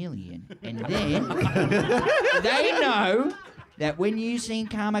 "Karma Chameleon," and then they know that when you sing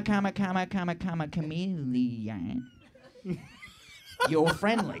 "Karma Chameleon," you're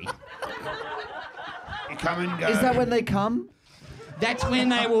friendly. You come and go. Is that when they come? That's when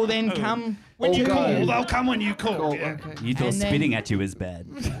they will then come. when you Oh, call? God. They'll come when you call. Oh, yeah. okay. You thought And then- spitting at you was bad.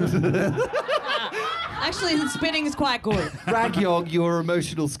 actually, the spinning is quite good. Ragyog, your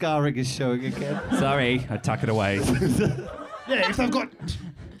emotional scarring is showing again. Sorry, I tuck it away. Yeah, if they've got.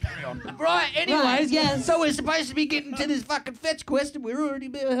 Carry on. Right, anyways, Right, yes. so we're supposed to be getting to this fucking fetch quest and we're already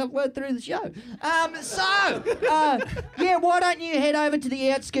about halfway through the show. Yeah, why don't you head over to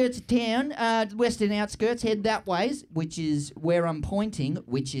the outskirts of town, western outskirts, head that ways, which is where I'm pointing,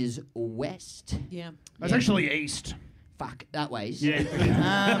 which is west. Yeah. That's actually east. Fuck, that ways.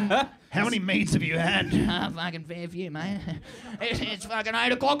 Yeah. How many meats have you had? Fucking fair few, mate. It's fucking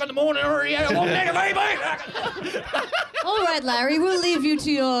 8 o'clock in the morning already. 8 o'clock negative, mate. All right, Larry, we'll leave you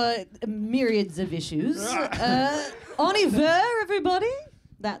to your myriads of issues. En hiver, everybody.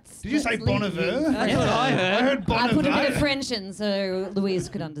 That's. Did you say let's Bon leave you. Iver? That's what I heard. I heard Bon I put a bit of Iver. French in so Louise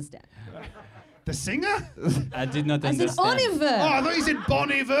could understand. The singer? I did not I said understand. en hiver. Oh, I thought you said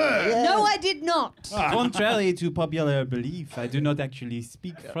Bon Iver. No, I did not. Contrary to popular belief, I do not actually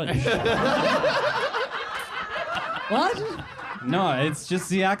speak French. What? No, it's just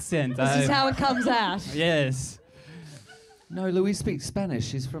the accent. This is how it comes out. Yes. No, Louise speaks Spanish.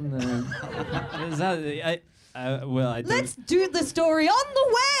 She's from the. Is that, well, I don't. Let's do the story on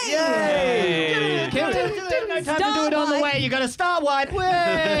the way. Yay! No time to do it on the way. You got a star wipe.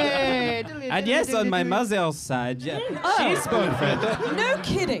 Way. And yes, on my mother's side, yeah, she spoke French. No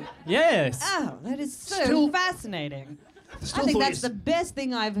kidding. Yes. Oh, that is so Still- fascinating. Still I think thought that's you the best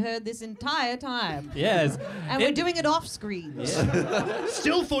thing I've heard this entire time. Yes. And we're doing it off screen.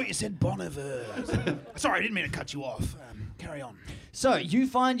 Still thought you said Bon Iver. Sorry, I didn't mean to cut you off. Carry on. So you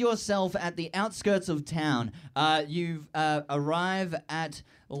find yourself at the outskirts of town. You arrive at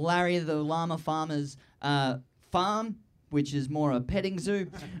Larry the llama farmer's farm, which is more a petting zoo,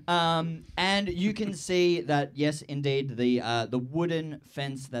 and you can see that yes, indeed, the wooden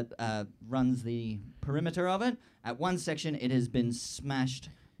fence that runs the perimeter of it. At one section, it has been smashed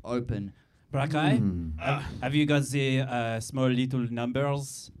open. Brackeye, have you got the small little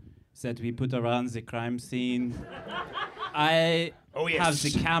numbers that we put around the crime scene? I Oh, yes. have the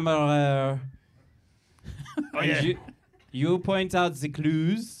camera. Oh, and yeah. you point out the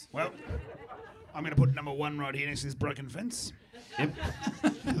clues. Well, I'm going to put number 1 right here next to this broken fence. Yep.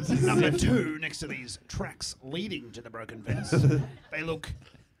 Number 2 next to these tracks leading to the broken fence. They look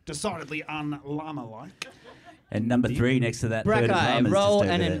decidedly un-llama-like. And number 3 next to that third Brackeye, llama's roll just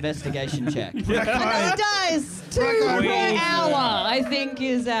over an there. investigation check. No Brackeye. dice. 2 Brackeye per rolls. hour, I think,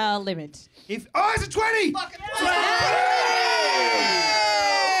 is our limit. Oh, it's a 20!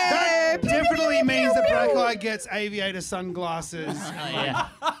 That definitely means that Brackeye gets aviator sunglasses. Yeah.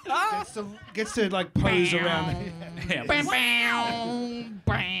 Gets to like pose around.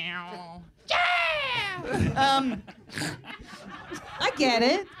 I get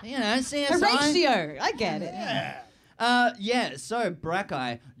it. You know, CSI. Horatio. I get it. Yeah, so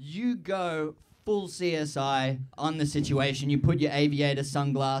Brackeye, you go full CSI on the situation. You put your aviator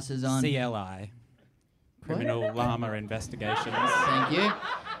sunglasses on. CLI. Criminal Llama Investigations. Thank you.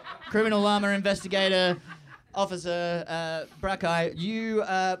 Criminal Llama Investigator Officer Brackeye, you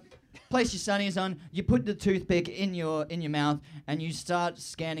place your sunnies on, you put the toothpick in your mouth, and you start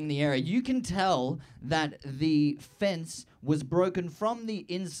scanning the area. You can tell that the fence was broken from the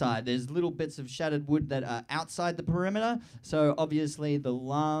inside. There's little bits of shattered wood that are outside the perimeter, so obviously the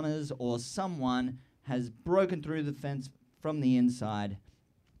llamas or someone has broken through the fence from the inside.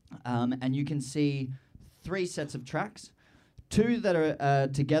 And you can see 3 sets of tracks. 2 that are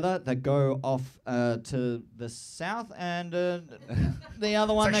together that go off to the south, and the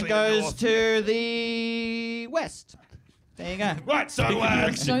other one that goes to the west. There you go. Right, so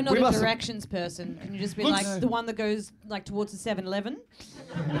So not a directions person. Can you just be like the one that goes like towards the 7-Eleven,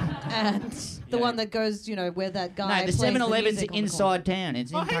 and the one that goes, you know, where that guy. No, the plays 7-Eleven's music on the inside town.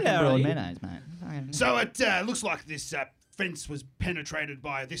 It's in fucking Broadmeadows, mate. So it looks like this fence was penetrated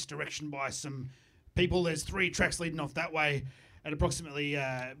by this direction by some people. There's 3 tracks leading off that way at approximately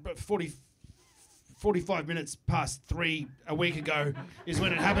 45 minutes past 3 a week ago is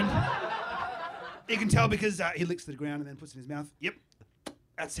when it happened. You can tell because he licks the ground and then puts it in his mouth. Yep.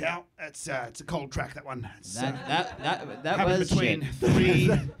 That's how. It's a cold track, that one. It's, That happened was between shit.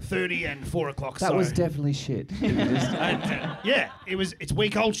 3:30 and 4 o'clock. That was definitely shit. Yeah, it's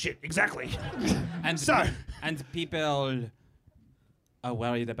week-old shit, exactly. And So- and people are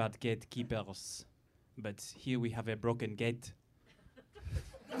worried about gatekeepers, but here we have a broken gate.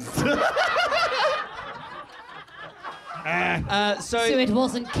 So it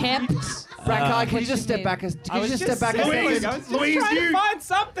wasn't kept. Brackeye, can you what just you step mean? back? Can you just step back? Louise, Louise, you. Find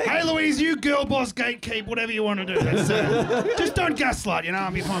something. Hey, Louise, you girl boss gatekeep, whatever you want to do. That's, just don't gaslight, you know,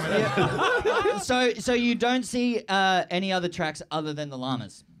 I'll be fine with that. So you don't see any other tracks other than the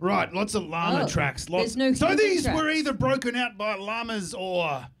llamas. Right, lots of llama Oh, tracks. there's no so human these were tracks. either broken out by llamas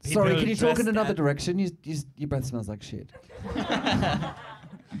or... Sorry, can you talk in dressed another as- direction? Your breath smells like shit.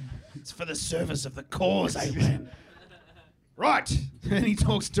 It's for the service of the cause, Abraham. Right. And he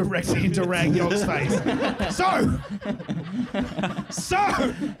talks directly into Rag Yog's face. So,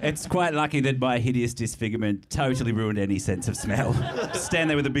 It's quite lucky that my hideous disfigurement totally ruined any sense of smell. Stand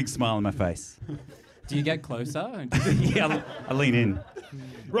there with a big smile on my face. Do you get closer? Yeah, I lean in.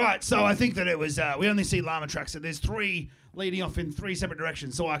 right, so I think that it was, we only see llama tracks, so there's 3 leading off in 3 separate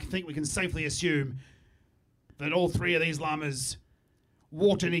directions, so I think we can safely assume that all 3 of these llamas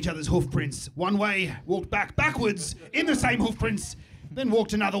walked in each other's hoof prints. One way, walked backwards in the same hoof prints, then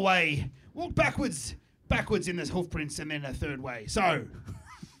walked another way, walked backwards in the hoof prints, and then a third way. So,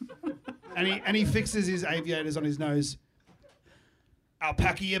 and he fixes his aviators on his nose. I'll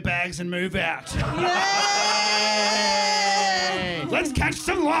pack your bags and move out. Let's catch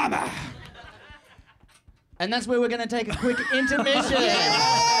some llama. And that's where we're going to take a quick intermission.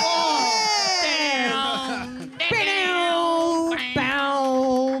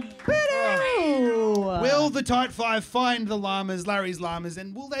 Will the Tight Five find the llamas, Larry's llamas,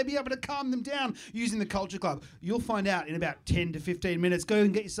 and will they be able to calm them down using the Culture Club? You'll find out in about 10 to 15 minutes. Go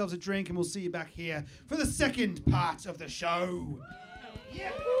and get yourselves a drink, and we'll see you back here for the second part of the show.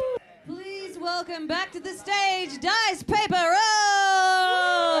 Please welcome back to the stage, Dice Paper Roll!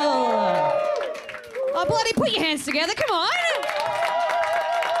 Oh, bloody put your hands together, come on!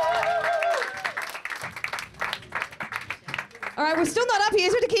 All right, we're still not up here,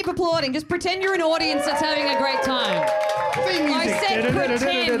 so to keep applauding. Just pretend you're an audience that's having a great time. I said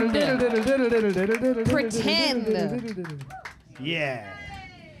pretend. Pretend. Yeah.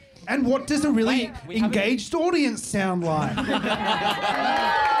 And what does a really Wait, we haven't- engaged audience sound like? Oh,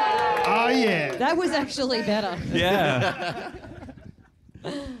 yeah. That was actually better. Yeah.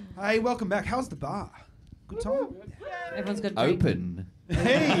 Hey, welcome back. How's the bar? Good time? Everyone's got a drink. Open.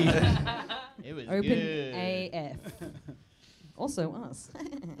 Hey. It was Open good. AF. Also us.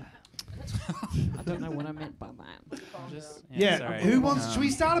 I don't know what I meant by that. Yeah, sorry. who wants... Should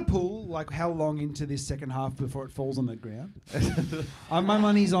we start a pool? Like, how long into this second half before it falls on the ground? My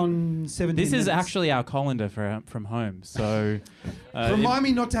money's on 17 This is minutes. actually our colander from home, so... Remind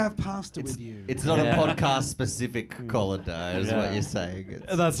me not to have pasta with you. It's not Yeah. a podcast-specific colander, is what you're saying.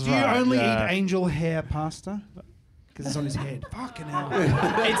 It's That's Do you only eat angel hair pasta? Because it's on his head. Fucking hell.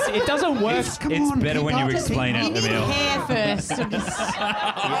 It doesn't work. Come It's on, better keep when up you with explain it. it, Emil. Hair first. I'm just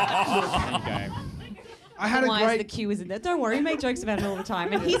I had a realize the great... Q is in there. Don't worry, we make jokes about it all the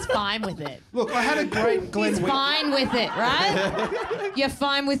time, and he's fine with it. Look, I had a great Glenn... He's fine with it, right? You're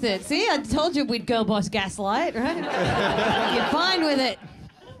fine with it. See, I told you we'd girl boss gaslight, right? You're fine with it.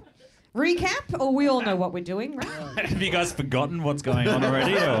 recap, or we all know what we're doing, right? Have you guys forgotten what's going on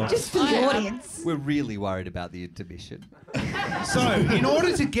already? Or? Just for the audience. We're really worried about the intermission. So, in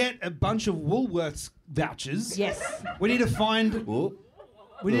order to get a bunch of Woolworths vouchers, Yes. we need to find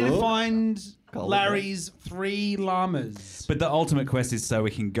Call it Larry's 3 llamas. But the ultimate quest is so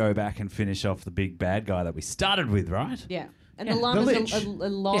we can go back and finish off the big bad guy that we started with, right? Yeah. And Yeah. the llamas The are Lich.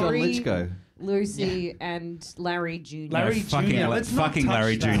 Laurie, Lynchko. Lucy, and Larry Jr. Larry No, fucking, Jr., let's not fucking touch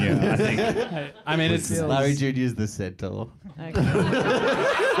Larry that. Jr. I think. I mean, it's Larry Jr. is the centaur. Okay.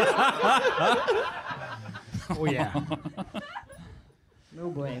 Oh, yeah. Oh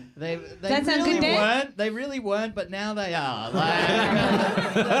boy. They That sound really good, Dan? weren't. They really weren't, but now they are.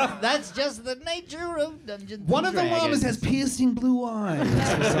 Like, that's just the nature of Dungeons. One of and the llamas Dragons. has piercing blue eyes.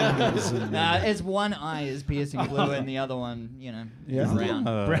 for some reason. It's one eye is piercing blue, and the other one, Yeah. is round.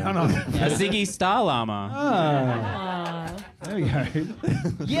 Brown eye. a Ziggy Star Llama. Ah, there we go.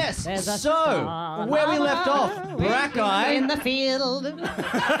 Yes. There's a So star where we left off, in Brackeye. the field.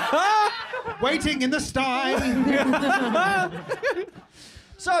 Waiting in the sty.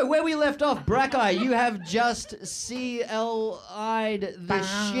 So where we left off, Brackeye, you have just CLI'd the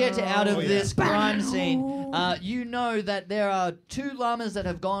shit out of this crime scene. You know that there are 2 llamas that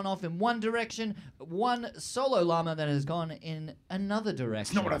have gone off in one direction, 1 solo llama that has gone in another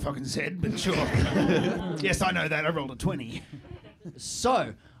direction. Not what I fucking said, but sure. Yes, I know that. I rolled a 20.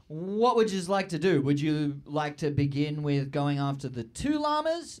 So, what would you like to do? Would you like to begin with going after the 2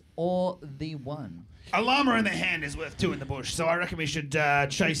 llamas or the 1? A llama in the hand is worth 2 in the bush, so I reckon we should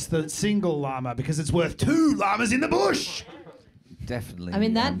chase the single llama because it's worth 2 llamas in the bush. Definitely. I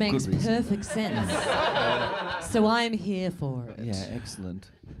mean, that good makes reason. perfect sense. So I'm here for it. Yeah, excellent.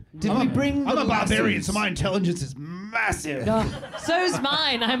 I'm a barbarian, so my intelligence is massive. So's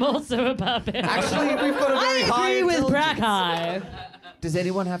mine. I'm also a barbarian. Actually, we've got a very high I agree with intelligence. Brackeye. Does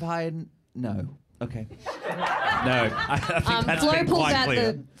anyone have high? No. Okay. No, I think that's Flo been pulls quite out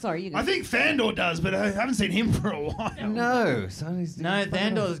clear. the. Sorry, you go. I think Fandor does, but I haven't seen him for a while. No. So he's No,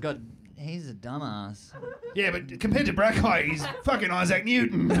 Thandor's got... He's a dumbass. Yeah, but compared to Brackeye, he's fucking Isaac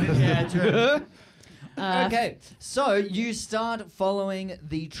Newton. Yeah, true. Okay, so you start following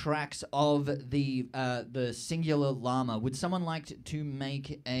the tracks of the singular llama. Would someone like to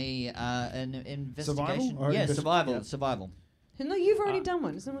make an investigation? Survival or Yeah, investigation? survival. No, you've already done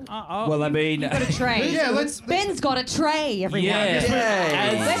one. Someone... Well, I mean, You've got a tray. Yeah, let's- Ben's got a tray, everyone.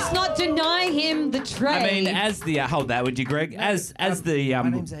 yeah. Let's not deny him the tray. I mean, as the hold that, would you, Greg? As the My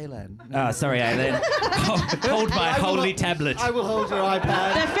name's Alan. sorry, Alan. Hold my holy tablet. I will hold your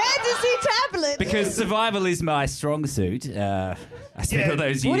iPad. the fantasy tablet. Because survival is my strong suit. I spent all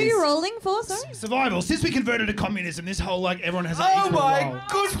those years. What are you rolling for, sorry? Survival. Since we converted to communism, this whole, like, everyone has an Oh equal my role.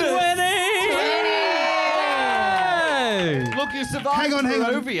 goodness! Look, you survived Hang on.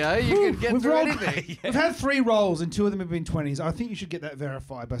 Barovia. You can get We've through rolled- anything. We've had 3 rolls, and 2 of them have been 20s. I think you should get that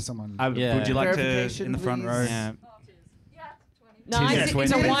verified by someone. Yeah. Would you like to Verification, in the front please. row? Yeah. No, Yeah, it's a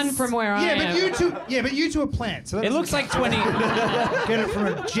 20. 1 from where I yeah, am. but you two are plants. So that It looks doesn't like 20. get it from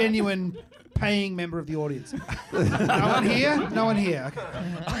a genuine paying member of the audience. No one here? No one here. Okay.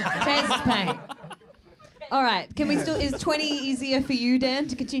 Tez's pain. All right, can we still? Is 20 easier for you, Dan,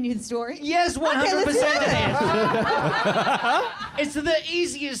 to continue the story? Yes, 100%. let's do It's the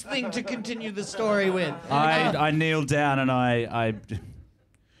easiest thing to continue the story with. I kneel down and I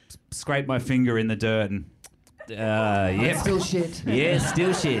scrape my finger in the dirt and yep. Still shit. Yeah,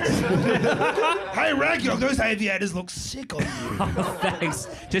 still shit. Hey, Ragyog, those aviators look sick on you. Thanks.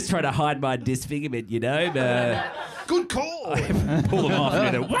 Just trying to hide my disfigurement, you know. Good call. Pull them off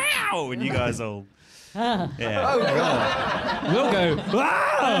and go, wow, and you guys all. Yeah. Oh god. We'll go,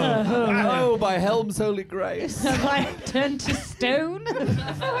 wow. Oh, by Helm's holy grace. Have I turned to stone?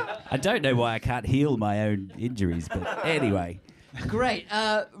 I don't know why I can't heal my own injuries, but anyway. Great,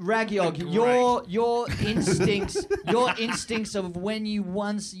 Ragyog, your instincts of when you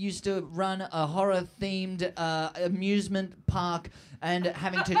once used to run a horror-themed amusement park and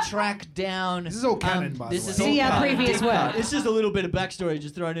having to track down. This is all canon, by the way. See our previous work. It's just a little bit of backstory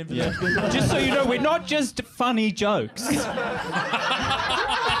just thrown in for Yeah. Just so you know, we're not just funny jokes. We've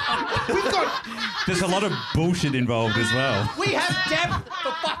got. There's a lot of bullshit involved as well. We have depth,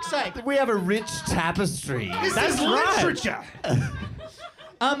 for fuck's sake. We have a rich tapestry. This That's is right. literature.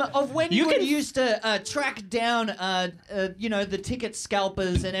 Of when You you, can- used to track down, the ticket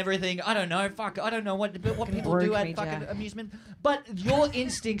scalpers and everything. I don't know. Fuck. I don't know what people do broke at me, fucking Jack. amusement. But your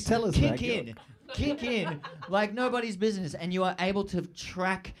instincts Tell us, kick Maggie. in like nobody's business, and you are able to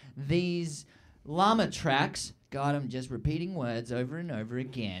track these llama tracks. God, I'm just repeating words over and over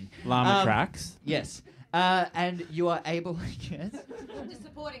again. Llama tracks. Yes. And you are able. Yes. I'm just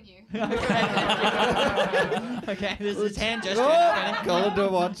supporting you. Okay, this is hand gesture. Oh, Colin,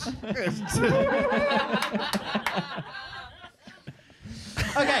 don't watch.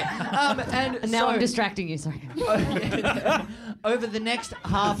 Okay, and Now so, I'm distracting you. Sorry. over the next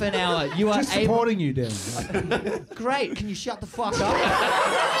half an hour, you are Just able. supporting you, Dan. Great, can you shut the fuck up?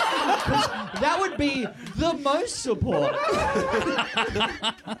 'Cause that would be the most support.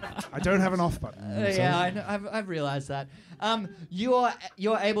 I don't have an off button. Yeah, I know, I've realised that. You're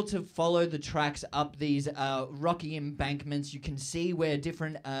able to follow the tracks up these rocky embankments. You can see where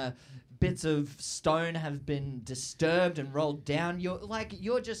different bits of stone have been disturbed and rolled down.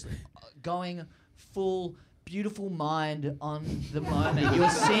 You're just going full beautiful mind on the moment. You're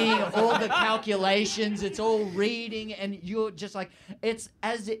seeing all the calculations, it's all reading, and you're just like, it's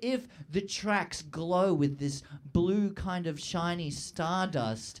as if the tracks glow with this blue kind of shiny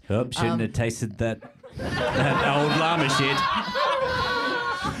stardust. Shouldn't have tasted that old llama shit.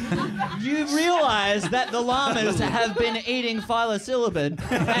 You realise that the llamas have been eating psilocybin,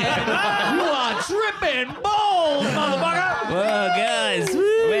 and you are tripping balls, motherfucker! Whoa, guys!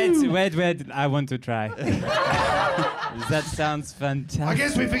 Wait! I want to try. That sounds fantastic. I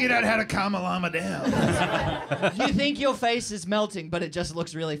guess we figured out how to calm a llama down. You think your face is melting, but it just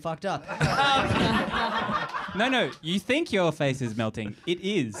looks really fucked up. No, you think your face is melting. It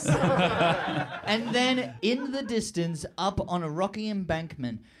is. And then in the distance, up on a rocky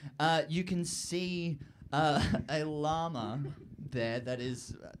embankment, you can see a llama there that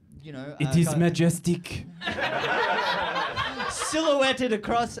is, It is majestic. silhouetted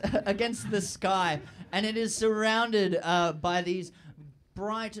across against the sky, and it is surrounded by these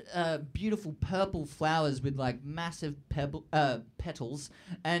bright, beautiful purple flowers with like massive petals,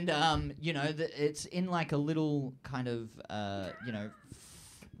 and it's in like a little kind of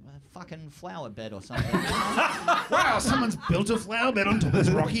fucking flower bed or something. Wow, someone's built a flower bed on top of this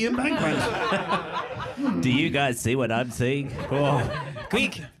rocky embankment. Do you guys see what I'm seeing? Oh,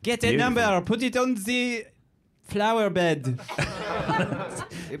 Quick, get a Beautiful. number. Put it on the flower bed.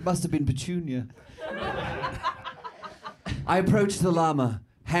 It must have been Petunia. I approach the llama,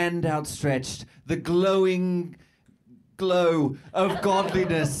 hand outstretched, the glowing glow of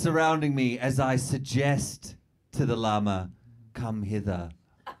godliness surrounding me as I suggest to the llama, come hither.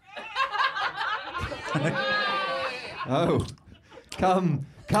 Oh, come,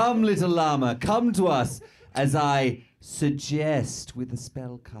 little llama, come to us as I suggest with a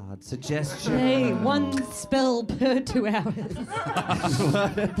spell card. Suggestion. Hey, one spell per 2 hours.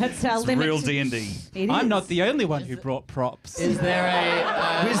 That's our limit. real D&D. It I'm is. not the only one who brought props. Is there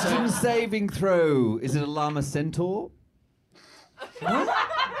a Wisdom saving throw. Is it a llama centaur?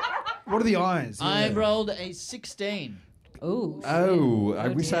 What are the eyes? I Yeah. rolled a 16. Ooh. Oh, I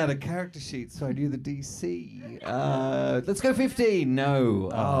wish I dear. had a character sheet so I knew the DC. Let's go 15.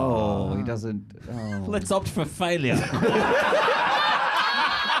 No. Oh, he doesn't. Oh. Let's opt for failure.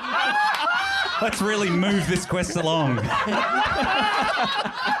 Let's really move this quest along.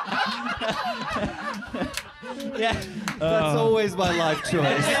 Yeah. That's always my life choice.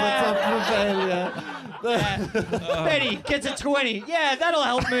 Let's opt for failure. Betty gets a 20. Yeah, that'll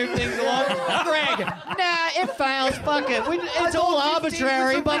help move things along. Greg, nah, it fails. Fuck it. It's all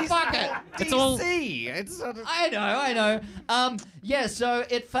arbitrary, but fuck it. It's all. It's sort of. I know. Yeah, so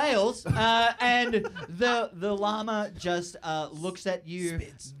it fails, and the llama just looks at you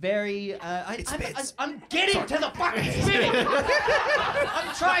very. I'm getting to the fucking spitting.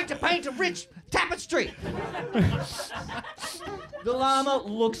 I'm trying to paint a rich tapestry. The llama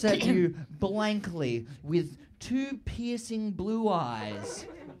looks at you blankly with two piercing blue eyes,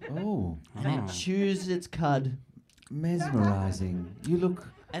 Oh, and it chews its cud, mesmerizing. You look.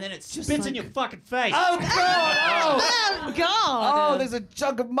 and then it Just spits in like- your fucking face. Oh God! Oh, Oh, God. oh, there's a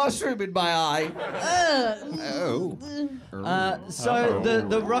chunk of mushroom in my eye. Oh. So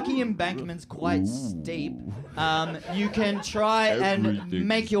the rocky embankment's quite steep. You can try and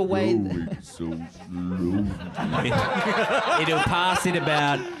make your way. It'll pass in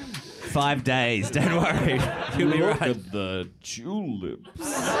about 5 days. Don't worry. You'll be right. at the tulips.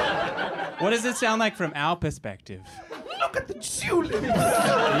 What does it sound like from our perspective? Look at the tulips.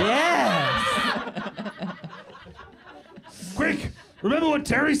 Yes. Quick! Remember what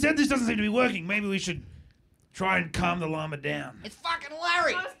Terry said? This doesn't seem to be working. Maybe we should try and calm the llama down. It's fucking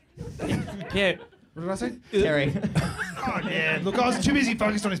Larry. Yeah. What did I say? Terry. Oh, yeah. Look, I was too busy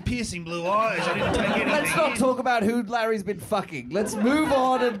focused on his piercing blue eyes. I didn't take anything. Let's not talk about who Larry's been fucking. Let's move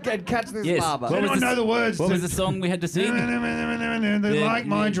on and catch this Yes. llama. Does anyone know the words? What to- was the song we had to sing? They like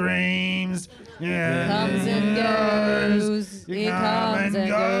my dreams. Yeah. Comes and goes. You It come comes and and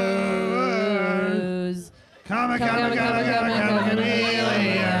go. goes. Come, chameleon.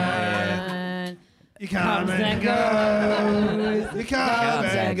 You come and go. You come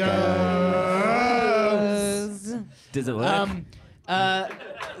and goes. Does it work?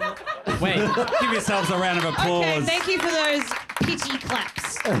 Wait. Give yourselves a round of applause. Okay, thank you for those pitchy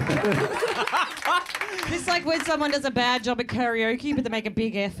claps. It's like when someone does a bad job at karaoke, but they make a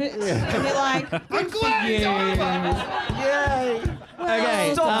big effort. And you're like, I'm glad it's over. Yay! Okay,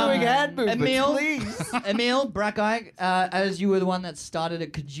 Stop doing hand movements, Emil, please. Emil Brackeye, as you were the one that started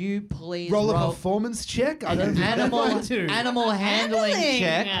it, could you please Roll a performance check. I don't animal handling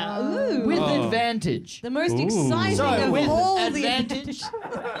check Ooh. with advantage? The most exciting So of with all advantage,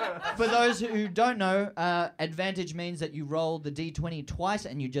 for those who don't know, advantage means that you roll the d20 twice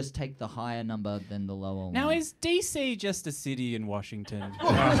and you just take the higher number than the lower one. Now, is DC just a city in Washington?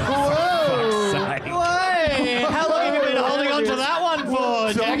 Whoa! How long have you been holding on to that one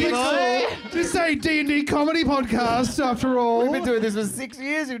for, Jackie boy? This ain't D&D comedy podcast after all. We've been doing this for 6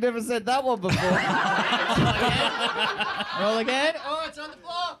 years. You've never said that one before. Roll again. Oh, it's on the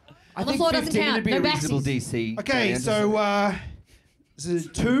floor. I the think floor doesn't 15 count. would be No a reasonable backsies. DC. Okay, so this is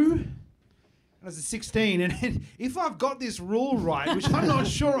 2. And that's a 16. And if I've got this rule right, which I'm not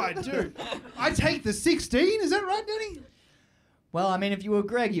sure I do, I take the 16. Is that right, Danny? Well, I mean, if you were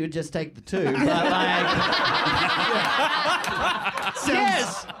Greg, you would just take the 2. But like,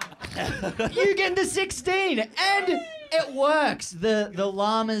 yes, you get the 16, and it works. The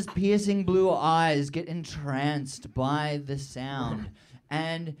llama's piercing blue eyes get entranced by the sound,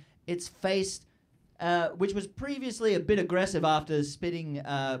 and its face, which was previously a bit aggressive after spitting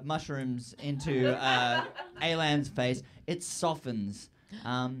mushrooms into Alan's face, it softens.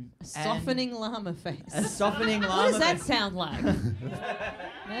 A softening llama face. A softening llama. What does that face. sound like?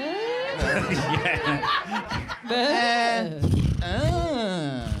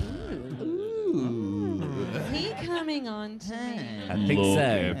 Is he coming on to me? I think Look, so.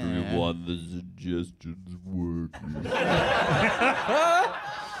 everyone, the suggestions work.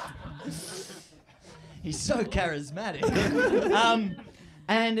 He's so charismatic.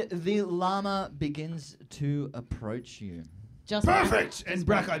 And the llama begins to approach you. Just Perfect! And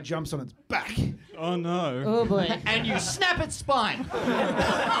Brackeye jumps on its back. Oh no. Oh boy. And you snap its spine. Oh,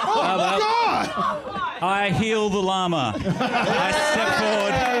 my God! I heal the llama. I step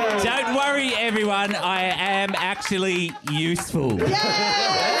forward. Don't worry, everyone. I am actually useful. Yay!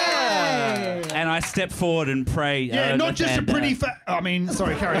 And I step forward and pray. Yeah, not just a pretty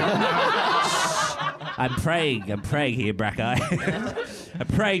sorry, carry on. I'm praying here, Brackeye. I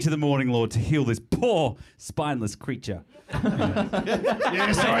pray to the Morning Lord to heal this poor, spineless creature.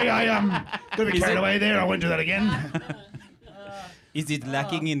 Yeah, sorry, I got a bit carried away there. I won't do that again. Is it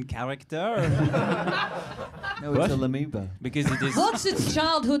lacking in character? No, it's a Lamoeba. Because it is. What's its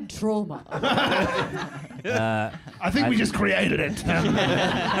childhood trauma? I think we just created it.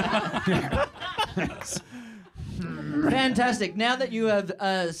 Fantastic. Now that you have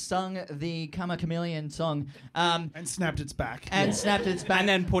sung the Kama Chameleon song And snapped its back. and snapped its back And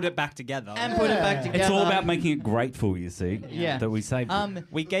then put it back together. and put it back together. It's all about making it grateful, you see. Yeah. That we saved it.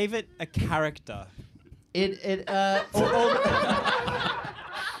 We gave it a character.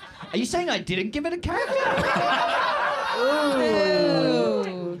 Are you saying I didn't give it a character?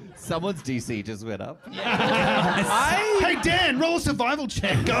 Ooh. Someone's DC just went up. Hey, Dan, roll a survival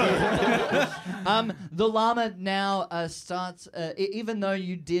check. Go. The llama now starts, even though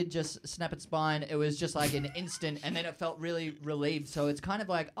you did just snap its spine, it was just like an instant, and then it felt really relieved. So it's kind of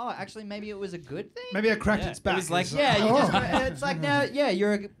like, oh, actually, maybe it was a good thing. Maybe I cracked Yeah, its back. it was like- Yeah, you just, it's like now, yeah,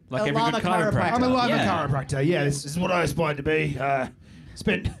 you're a every llama good chiropractor. chiropractor. I'm a llama Yeah. chiropractor. Yeah, this is what I aspired to be.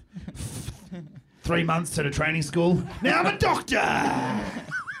 Spent 3 months at a training school. Now I'm a doctor.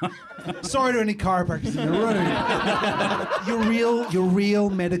 Sorry to any chiropractors in the room. You're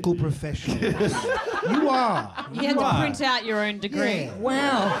real medical professionals. You are. You had to print out your own degree Yeah.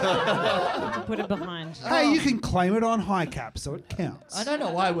 Wow. to put it behind. Hey, you can claim it on high cap, so it counts. I don't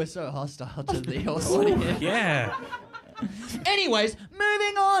know why we're so hostile to the audience. Yeah. Anyways,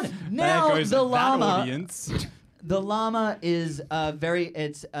 moving on. There Now goes the that llama. audience. The llama is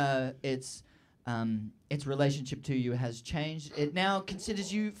its relationship to you has changed. It now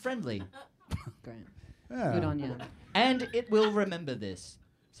considers you friendly, Great. Yeah. Good on you. and it will remember this.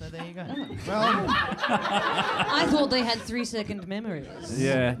 So there you go. Well, I thought they had 3-second memories.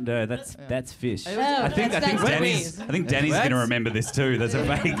 Yeah, no, that's fish. Oh, I think that's Danny's Louise. going to remember this too. There's a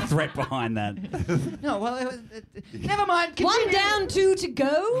vague threat behind that. No, well, never mind. One Continue. down, 2 to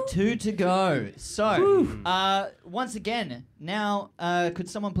go. 2 to go. So, once again, now, could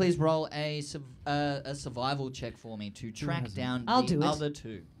someone please roll a survival check for me to track down I'll the do it. other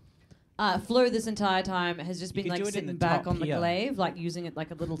 2? Flo this entire time has just been could like do it in sitting the back top on the here. glaive, like using it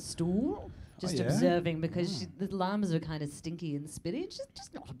like a little stool, just yeah? observing because the llamas are kind of stinky and spitty.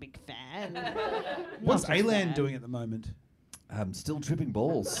 Just not a big fan. What's Not a Alan fan. doing at the moment? Still tripping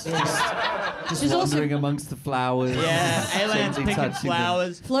balls. Just She's also- wandering amongst the flowers. Yeah, Alan's gently picking touching them.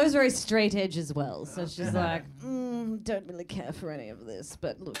 flowers. Flo's very straight edge as well, so she's like, don't really care for any of this,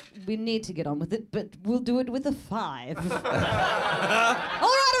 but look, we need to get on with it, but we'll do it with a 5. All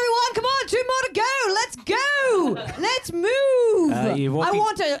right, everyone, come on, 2 more to go. Let's go. Let's move. you're walking-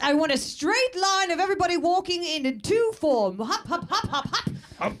 I want a straight line of everybody walking in a 2 form. Hop, hop, hop, hop, hop.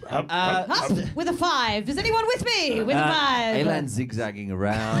 Hop with a 5. Is anyone with me? With a 5. Alan zigzagging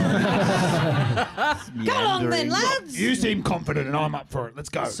around. Come along then, lads. You seem confident, and I'm up for it. Let's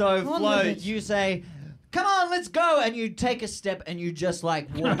go. So, On Flo, with it. you say, come on, let's go. And you take a step and you just like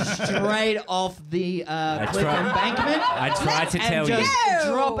walk straight off the cliff try- embankment. I tried to and tell you. just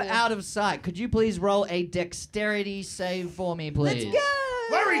Go. drop out of sight. Could you please roll a dexterity save for me, please? Let's go.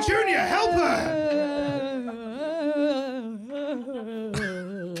 Larry Jr., help her!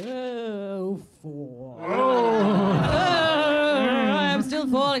 4. I'm still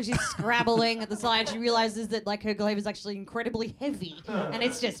falling. She's scrabbling at the side. She realizes that like her glaive is actually incredibly heavy, and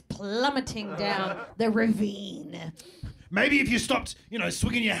it's just plummeting down the ravine. Maybe if you stopped,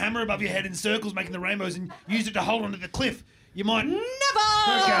 swinging your hammer above your head in circles, making the rainbows, and used it to hold onto the cliff, you might. Never.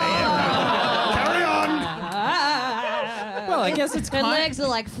 Okay, carry on. Well, I guess it's Her kind. legs are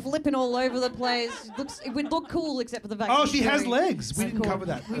like flipping all over the place. It would look cool except for the fact. Oh, that she she's has very- legs. We didn't cool. cover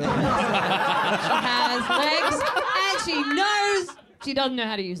that. She has legs, and she knows she doesn't know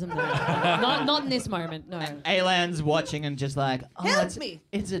how to use them. Though. Not in this moment. No. Alan's watching and just like, oh, Help me.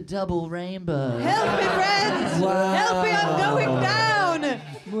 It's a double rainbow. Help me, friends! Help me! I'm going down.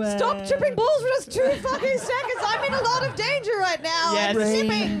 Stop tripping balls for just 2 fucking seconds. I'm in a lot of danger right now. Yes. I'm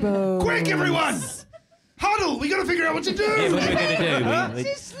slipping. Quick, everyone! Huddle! We gotta figure out what to do! Yeah, what are we going to do?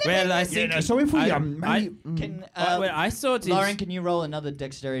 She's slipping. Well, I Yeah, think. no, so if we, I- maybe... Can, well, I thought Lauren, can you roll another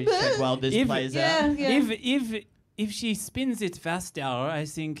dexterity check while this If- plays Yeah, out? yeah. if she spins it faster, I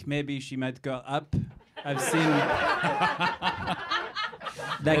think maybe she might go up. I've seen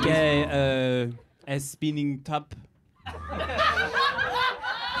like a spinning top.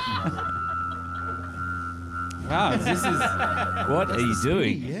 Wow, this is. What are you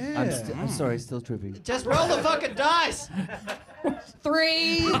doing? Yeah. I'm sorry, still tripping. Just roll the fucking dice.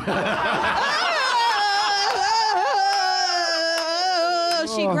 3.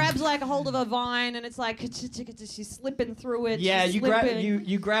 She grabs like a hold of a vine, and it's like she's slipping through it. Yeah, she's you grab slipping.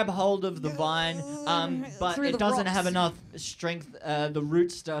 you grab hold of the vine, but Through it the doesn't rocks. have enough strength. The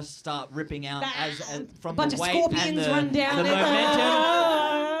roots just start ripping out as from Bunch the of weight scorpions and the, run down the it. momentum.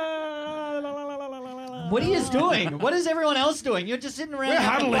 What are you doing? What is everyone else doing? You're just sitting around. We're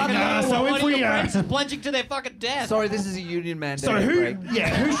having huddling, fucking so one if of we, your friends is plunging to their fucking death. Sorry, this is a union mandate. So who? break.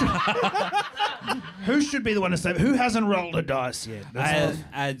 Yeah, who should be the one to say? Who hasn't rolled a dice yet?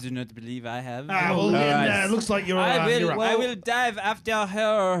 I do not believe I have. Well, Alright. it looks like you're. I will. You're up. I will dive after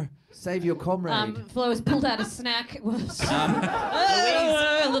her. Save your comrade. Flo has pulled out a snack. A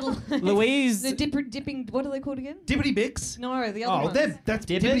little. Louise. The dipping. What are they called again? Dippity Bix. No, the other Oh, ones. that's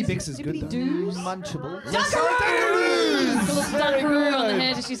Dippet? Dippity Bix is good Dippity though. doos. Munchable. A little dunkaroo on the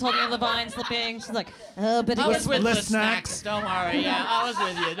head as she's holding on the vine, slipping. She's like, oh, but it gets Less snacks. Don't worry. Yeah, I was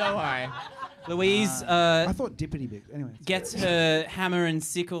with you. Don't worry. Louise I thought Dippity Bix. Anyway. gets her hammer and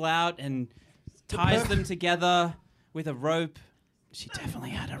sickle out and ties them together with a rope. She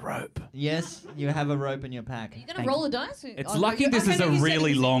definitely had a rope. Yes, you have a rope in your pack. You gonna roll a dice? It's Oh, lucky this okay, is no, a you said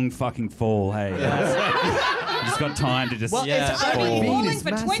really it was- long fucking fall, hey. Just got time to just. Well, Yeah. it's I've only been Bean falling is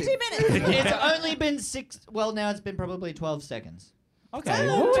for massive. 20 minutes. it's only been 6. Well, now it's been probably 12 seconds. Okay.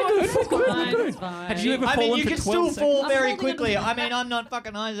 It's fine. Had you ever I fallen mean, you for can 12 still seconds? fall I'm very holding quickly. it- I mean, I'm not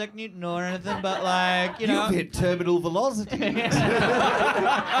fucking Isaac Newton or anything, but like, you know. You've hit terminal velocity.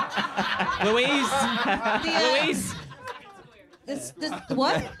 Louise. Louise. This,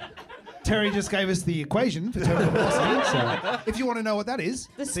 what? Terry just gave us the equation for terminal velocity. So if you want to know what that is,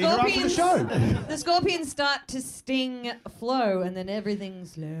 The see her after the show. The scorpions start to sting Flo, and then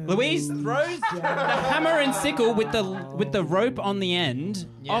everything's slow. Louise throws the hammer and sickle with the rope on the end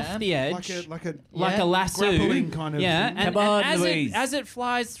Yeah. off the edge. Like a Like Yeah. a lasso. grappling kind of Yeah, thing. and, Come on, and Louise. as it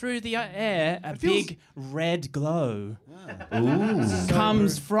flies through the air, a feels- big red glow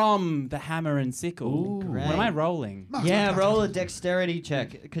comes from the hammer and sickle. Great. What am I rolling? Yeah, roll a dexterity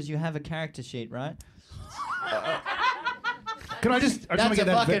check because you have a character sheet, right? Can I just? I just want That's to get a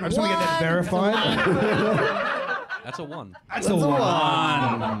that. fucking I just want to get that one. verified. That's a 1. That's a one.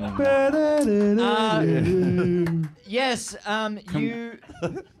 Yes, you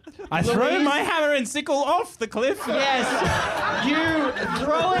I throw my hammer and sickle off the cliff. Yes, you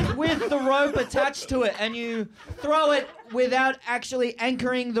throw it with the rope attached to it, and you throw it without actually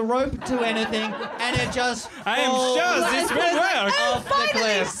anchoring the rope to anything, and it just I am falls sure this will work. off the Finally,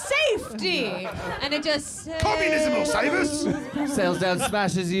 cliff. safety! And it just Communism will save us. Sails down,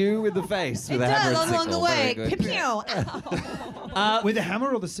 smashes you with the face It with a hammer does and along the sickle. way. Very good. Pew-pew. With the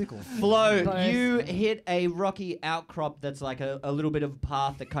hammer or the sickle? Flo, Both. you hit a rocky outcrop that's like a little bit of a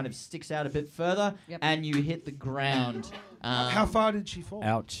path that kind of sticks out a bit further, Yep. and you hit the ground. How far did she fall?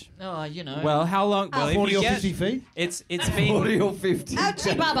 Ouch. Oh, you know. Well, how long? Well, if 40 you or get- 50 feet? It's 40 been or 50.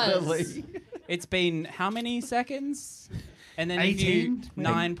 Ouchie definitely. it's been how many seconds? And then 18? if you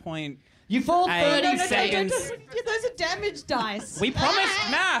 9 point. you fall Hey, 30 no, seconds. Those are damage dice. We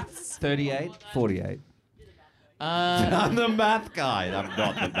promised maths. 38, 48. Uh, I'm the math guy. I'm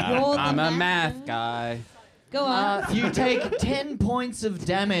not the math. You're the I'm a man. math guy. Go on. you take 10 points of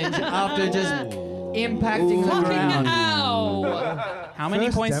damage after just impacting the Fucking ground. ow! How many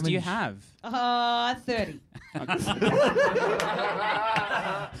First points do you damage. have? 30.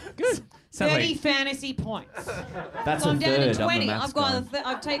 Good. 30 fantasy points. That's So a I'm down third. to 20. I've got guy.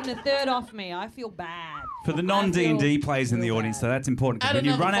 I've taken a third off me. I feel bad. For the non-D&D players in the audience, so that's important. 'Cause Add when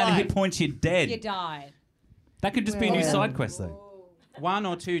you another run out of 5. hit points, you're dead. You died. That could just be a new side quest, though. 1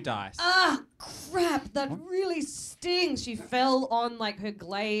 or 2 dice. Ah, crap! That really stings. She fell on like her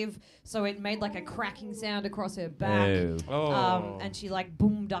glaive, so it made like a cracking sound across her back. Oh. And she like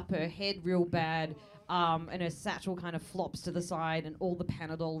boomed up her head real bad. And her satchel kind of flops to the side, and all the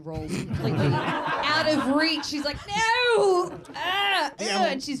Panadol rolls completely out of reach. She's like, no!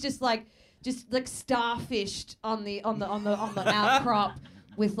 And she's just like starfished on the outcrop,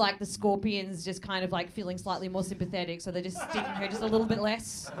 with like the scorpions just kind of like feeling slightly more sympathetic, so they're just stinging her just a little bit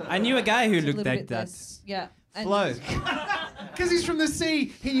less. I knew a guy who Just a looked little like bit that. less. Yeah. And Flo. Because he's from the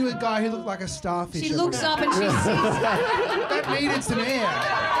sea. He knew a guy who looked like a starfish. she looks up and she sees. That needed some air.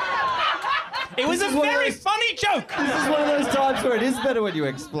 It was a is one of very those- funny joke. This is one of those times where it is better when you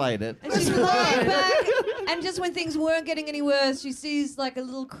explain it. And she's lying back, and just when things weren't getting any worse, she sees like a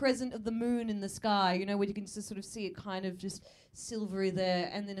little crescent of the moon in the sky, you know, where you can just sort of see it kind of just silvery there,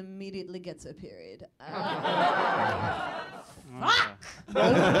 and then immediately gets her period. Fuck!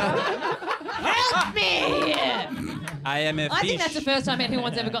 Help me! I am a fish. I think that's the first time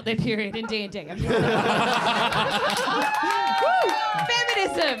anyone's ever got their period in D&D.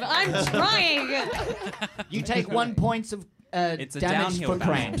 Feminism! I'm trying! You take 1 point of It's a damage downhill for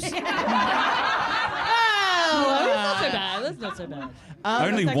battle. cramps. Oh, that's not so bad. That's not so bad.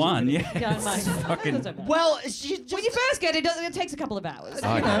 Only That's one, actually yeah. pretty good. That's fucking- not so bad. Well, she just When you first get it, it takes a couple of hours.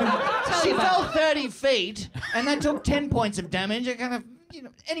 Okay. Tell she you fell about 30 feet, and that took 10 points of damage. It kind of, you know.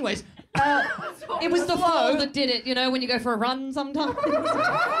 Anyways, it was the fall that did it, you know, when you go for a run sometimes.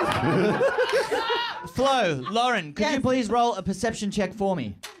 Flo, Lauren, could Yes. you please roll a perception check for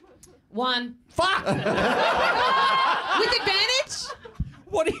me? 1. Fuck! With advantage?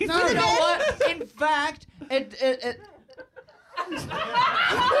 What are you You know what? In fact,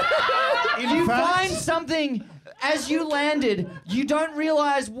 you find something as you landed. You don't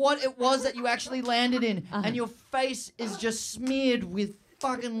realize what it was that you actually landed in, and your face is just smeared with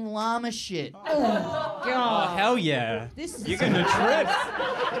fucking llama shit. God. Hell yeah. This is You're gonna trip.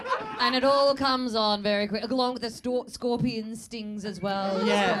 And it all comes on very quick, along with the scorpion stings as well. It's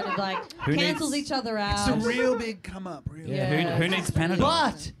Yeah. kind of like Who cancels needs- each other out. It's a real big come up, really. Yeah. Who needs Panadol?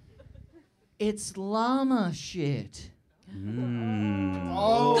 But it's llama shit.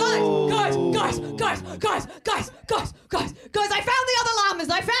 Oh. Guys, I found the other llamas.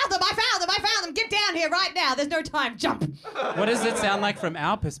 I found them. Get down here right now. There's no time. Jump. What does it sound like from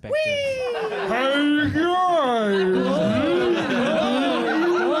our perspective?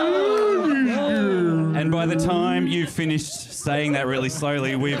 And by the time you finished saying that really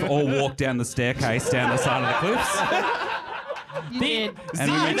slowly, we've all walked down the staircase down the side of the cliffs. You did.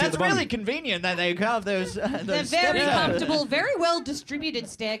 And we reached at That's the bottom. really convenient that they carve those. They're Those very steps out. comfortable, very well distributed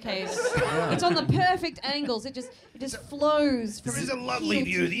staircase. It's on the perfect angles. It just flows. From There is a lovely heel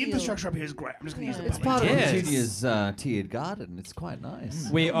view. to The heel. infrastructure up here is great. I'm just going to use It's the part Yes. of the Junior's tiered garden. It's quite nice.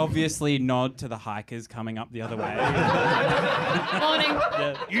 We obviously nod to the hikers coming up the other way. Morning.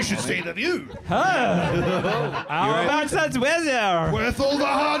 You should see the view. How about that weather? Worth all the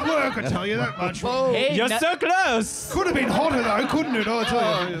hard work, I tell you that much. Hey, You're so close. Could have been hotter though, couldn't it? I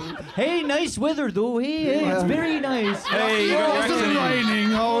tell you. hey, nice weather though. Hey, it's very nice. Hey, you Oh, got it's your still accent.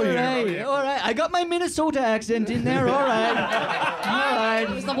 raining. Oh, yeah. All right. I got my Minnesota accent in there. All right. It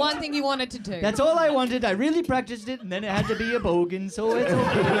was the one thing you wanted to do. That's all I wanted. I really practiced it, and then it had to be a bogan, so it's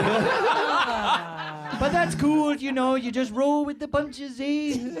okay. But that's cool, you know. You just roll with the punches,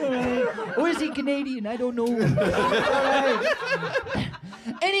 eh? All right. Or is he Canadian? I don't know. All right.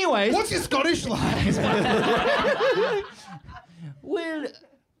 Anyways. What's your Scottish like? Well,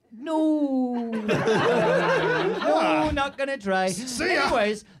 no. No, not gonna try. See ya.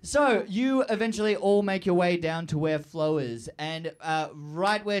 Anyways, so you eventually all make your way down to where Flo is, and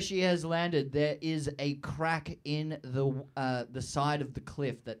right where she has landed, there is a crack in the side of the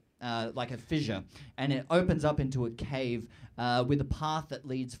cliff that, like a fissure, and it opens up into a cave with a path that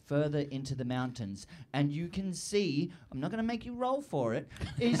leads further into the mountains. And you can see, I'm not going to make you roll for it,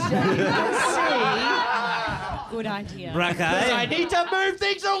 is that you can see... Good idea. Because I need to move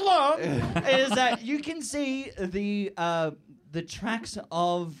things along. Is that you can see the tracks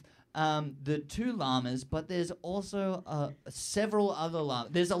of the 2 llamas, but there's also several other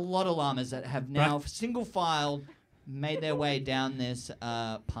llamas. There's a lot of llamas that have now single file made their way down this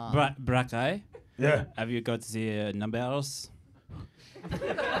path. Brackeye, Yeah. have you got the numbers?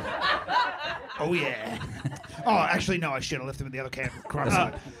 Oh, yeah. Oh, actually, no, I should have left them in the other camp. Christ.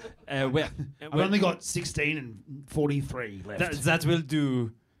 Where? I've only got 16 and 43 left. That will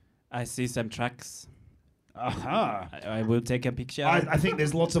do. I see some tracks. Aha. I will take a picture. I think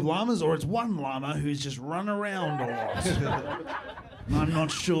there's lots of llamas, or it's one llama who's just run around a lot. I'm not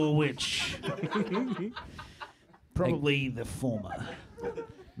sure which. Probably the former.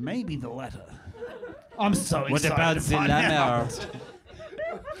 Maybe the latter. I'm so excited What about to the find llama? out.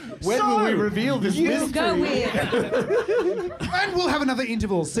 When will we reveal this mystery? Go weird. And we'll have another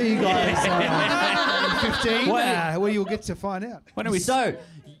interval. See you guys in 15, where you'll get to find out. Why don't we? So,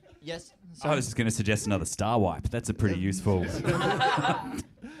 yes. I was just going to suggest another star wipe. That's a pretty useful.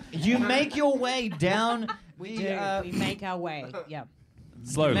 You make your way down. We make our way. Yeah.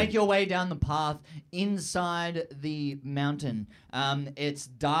 Slowly. Make your way down the path inside the mountain. It's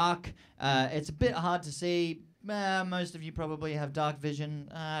dark. It's a bit hard to see. Most of you probably have dark vision.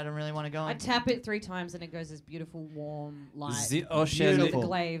 I don't really want to go I in. tap it 3 times and it goes this beautiful warm light. The ocean The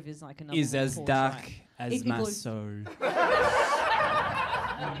glaive is like another is as torch dark light. as It my glows. soul.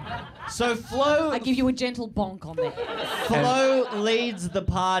 So Flo, I give you a gentle bonk on there. Flo leads the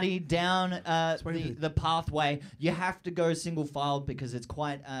party down the pathway. You have to go single filed because it's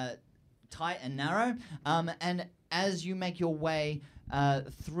quite tight and narrow. And as you make your way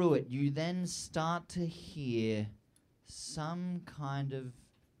through it, you then start to hear some kind of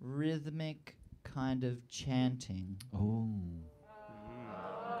rhythmic kind of chanting.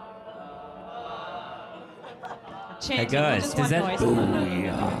 Chanting, Hey guys, just does one that? noise.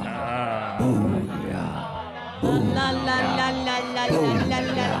 La la la la la la la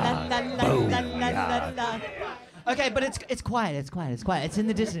la la la la. Okay, but it's quiet. It's quiet. It's quiet. It's in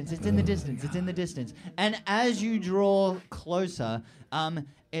the distance. It's in the distance. It's in the distance. And as you draw closer,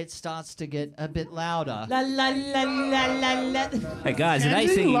 it starts to get a bit louder. La la la la la la. Hey guys, are they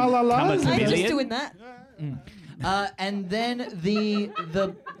Andy, singing la, la, la. Come a I'm just Chameleon? doing that. And then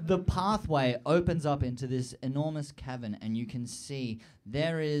the pathway opens up into this enormous cavern, and you can see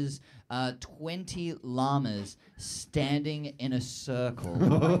there is 20 llamas standing in a circle.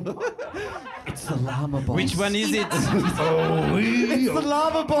 It's the llama boss. Which one is it? It's the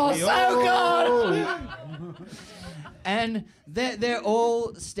llama boss. Oh god! And they're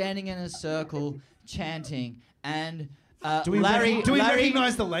all standing in a circle chanting. And Do we Larry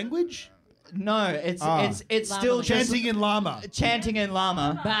recognize the language? No, it's still Llama. just Chanting in llama. chanting in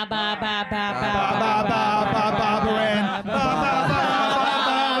llama. Ba ba ba ba ba Ba ba ba ba ba baran. Ba ba ba ba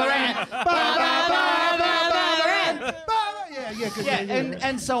ba baran. Ba ba ba ba baran. Yeah, good. Yeah,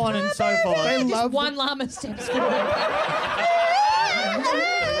 and so on and so forth. They Just love one llama steps forward.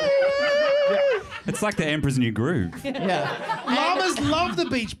 It's like the Emperor's New Groove. Yeah. llamas love the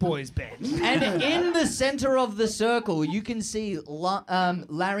Beach Boys, Ben. And in the center of the circle, you can see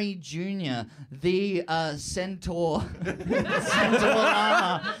Larry Jr., the centaur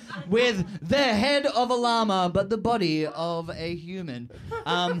llama, with the head of a llama but the body of a human.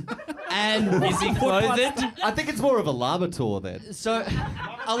 And Is he clothed? I think it's more of a llama tour then. so,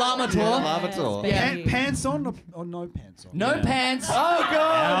 a llama tour. Llama tour. Yeah. Pants on or no pants on? No pants. Oh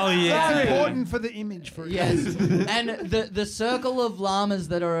god! Hell yeah. That's important for the image. For Yes. And the circle of llamas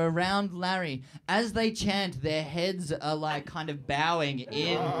that are around Larry, as they chant, their heads are like kind of bowing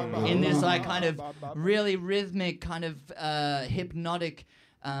in this like kind of really rhythmic kind of hypnotic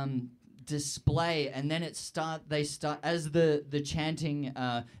display, and then they start as the chanting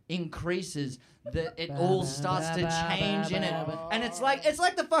increases. It all starts to change in it, and it's like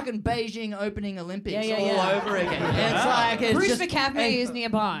the fucking Beijing opening Olympics all over again. It's like it's Bruce just, McCaffrey is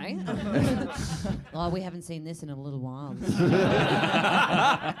nearby. Oh, we haven't seen this in a little while.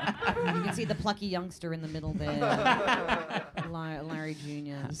 You can see the plucky youngster in the middle there, Larry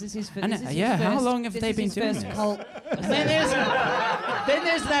Jr. This is his first. How long have they been doing this? Then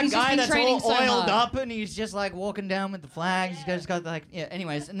there's that He's just guy been that's training all so oiled hard. up and he's just like walking down with the flags. He's just got like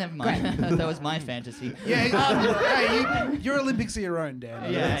Anyways, never mind. That was my fantasy. Yeah, hey, your Olympics are your own,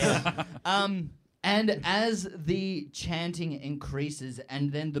 Dan. Yeah. And as the chanting increases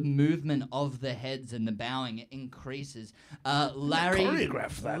and then the movement of the heads and the bowing increases, Larry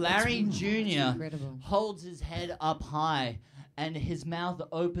Jr. Incredible. holds his head up high and his mouth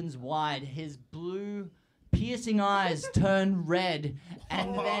opens wide. His blue piercing eyes turn red,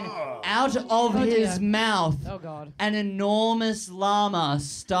 and then out of his mouth, an enormous llama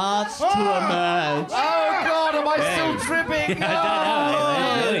starts to emerge. Oh God, am I still tripping?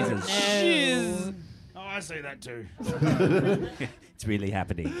 Oh, I see that too. It's really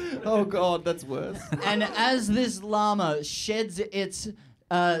happening. Oh God, that's worse. And as this llama sheds its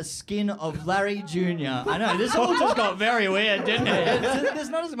skin of Larry Jr. I know, this all just got very weird, didn't it? There's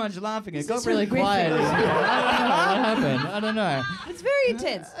not as much laughing. It got really quiet. I don't know what happened. I don't know. It's very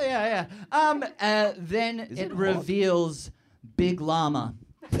intense. Yeah. Then it reveals Big Llama.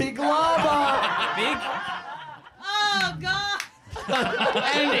 Big llama. Oh God!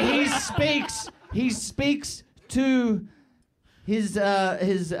 And he speaks to his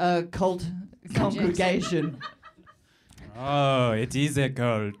cult congregation. Oh, it is a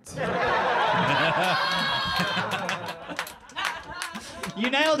cult. You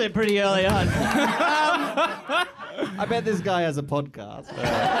nailed it pretty early on. I bet this guy has a podcast.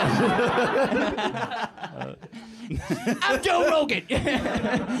 I'm Joe Rogan.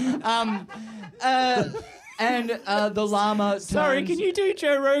 And the llama. Sorry, can you do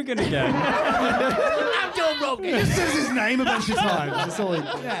Joe Rogan again? I'm Joe Rogan. He just says his name a bunch of times. That's all he.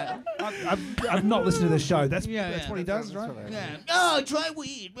 Yeah. I've not listened to the show. That's Yeah, what he does, right? Yeah. Oh, try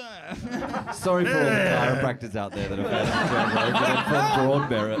weed. Sorry for all the chiropractors out there that have heard from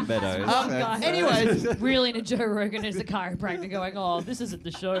Broad Meadows. Anyways, Really into Joe Rogan as a chiropractor going, oh, this isn't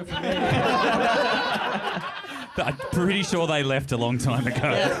the show for me. I'm pretty sure they left a long time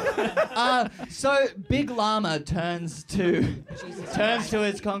ago. so Big Llama turns to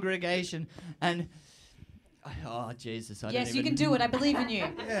his congregation and. Oh Jesus! I Yes, don't you even... can do it. I believe in you.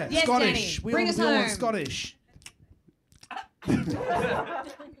 Yeah. Yes, Scottish. Danny. Bring us home. Scottish.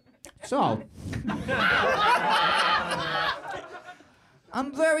 So,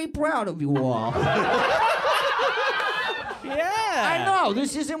 I'm very proud of you all. Yeah. I know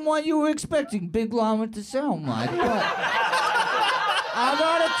this isn't what you were expecting Big Llama to sound like, but I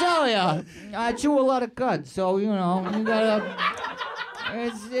gotta tell you, I chew a lot of cud, so you gotta.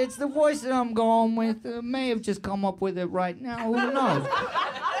 It's the voice that I'm going with. May have just come up with it right now. Who knows?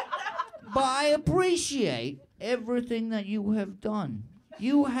 But I appreciate everything that you have done.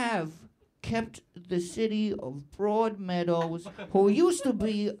 You have kept the city of Broad Meadows, who used to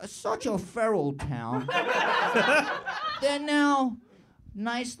be such a feral town, they're now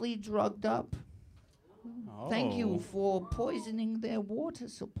nicely drugged up. Thank you for poisoning their water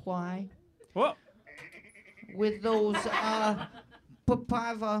supply What? with those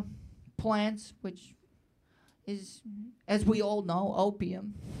papaver plants, which is, as we all know,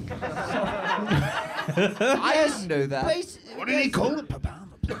 opium. I didn't know that. What did he call it?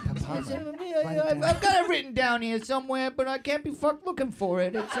 I've got it written down here somewhere, but I can't be fucked looking for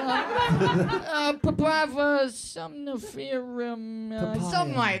it. It's papaver somniferum,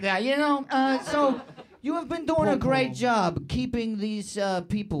 something like that, so you have been doing a great job keeping these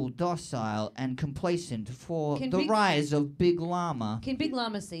people docile and complacent for the rise of Big Llama. Can Big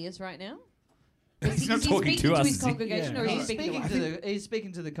Llama see us right now? He's not is he talking speaking to us, his is he? congregation, or is he speaking to us? He's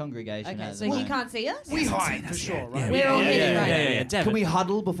speaking to the congregation. Okay, at so the he moment. can't see us? We hide for sure, right? We're all hidden right now. Devin. Can we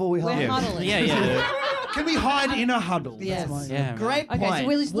huddle before we We're huddle? huddling. Yeah. Can we hide in a huddle? Yes. Yeah. Great Okay, point. so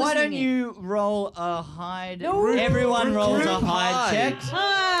Willie's Why don't listening in. you roll a hide? No. Everyone rolls a Group hide hide. check.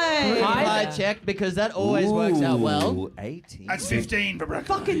 Hi! Hide check, because that always works out well. Ooh, 18. That's 15, but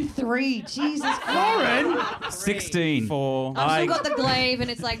Fucking 3. Jesus Christ. 16. 4. I've still got the glaive and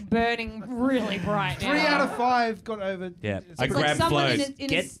it's like burning really bright now. 3 out of 5 got over. Yeah, It's I It's like grabbed someone flows. in a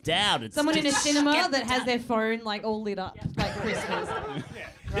Get down. It's Someone in a just- cinema that has their phone like all lit up like Christmas.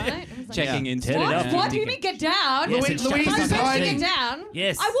 Right? It's like, Checking in. Turn it What? up. What do you mean get down? Louise I'm is supposed to hiding. get down.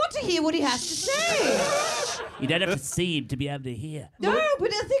 Yes. I want to hear what he has to say. You don't have to see him to be able to hear. No, but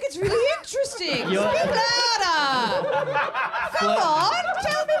I think it's really interesting. Speak louder. Come on,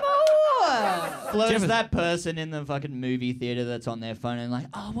 tell me more. Flo's that person in the fucking movie theater that's on their phone and like,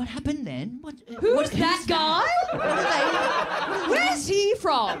 oh, what happened then? Who's that guy? Where's he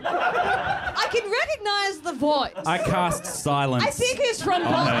from? I can recognize the voice. I cast silence. I think he's from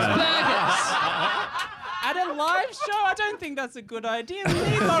Bob's Burgers. At a live show, I don't think that's a good idea. We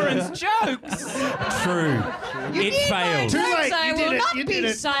need Lauren's jokes. True. It failed. Too late, I you did will it, not you be did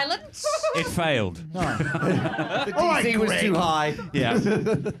it. silent. It failed. The DC was too high. Yeah.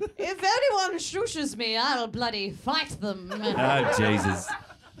 If anyone shushes me, I'll bloody fight them. Oh, Jesus.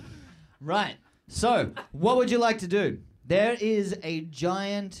 Right. So, what would you like to do? There is a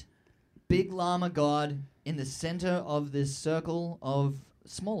giant, big llama god in the center of this circle of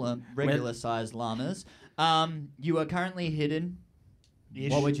smaller, regular-sized llamas. You are currently hidden.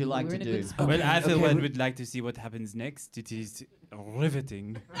 What would you like We're to in a do? good spot. Well, I feel okay, one we- would like to see what happens next. It is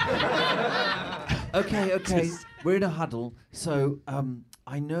riveting. Okay. We're in a huddle, so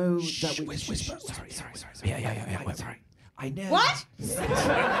I know that we. Whisper. Sorry. Yeah. Wait, sorry. I know. What?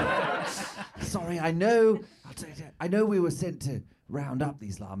 Sorry, I know. I'll tell you. I know we were sent to round up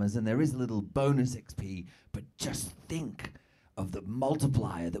these llamas, and there is a little bonus XP. But just think of the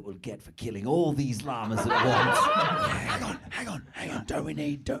multiplier that we'll get for killing all these llamas at once. Hang on. Don't we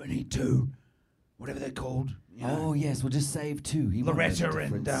need two? Whatever they're called. You know. Oh yes, we'll just save two. He won't know the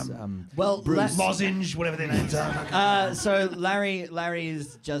Loretta and, difference. Well, Bruce. Lozenge, whatever their names are. so Larry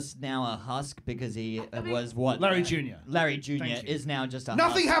is just now a husk because he was what? Larry Jr. Larry Jr. Thank you. is now just a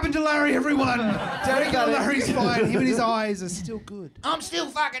Nothing husk. happened to Larry, everyone. Don't got it. Larry's fine. Him and his eyes are still good. I'm still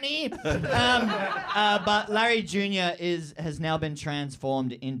fucking here. But Larry Jr. has now been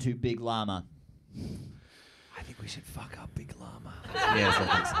transformed into Big Llama. I think we should fuck up Big Llama. Yes, I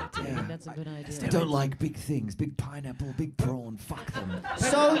think so too. Yeah. That's a good idea. I don't like big things. Big pineapple, big prawn. Fuck them.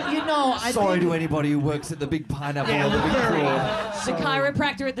 So I Sorry think to anybody who works at the big pineapple or the big prawn. The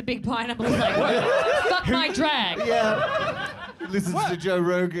chiropractor at the Big Pineapple is like, fuck my drag. Yeah. Listens to Joe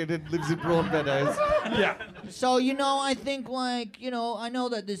Rogan and lives in Broadmeadows. So, I think, I know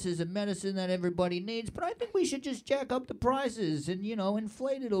that this is a medicine that everybody needs, but I think we should just jack up the prices and,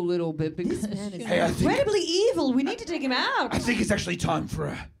 inflate it a little bit because... This man is Hey, I think- incredibly evil. We need to take him out. I think it's actually time for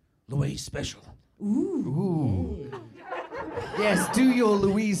a Louise special. Ooh. Yes, do your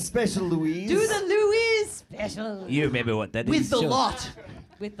Louise special, Louise. Do the Louis special You remember what that is? with the sure. lot.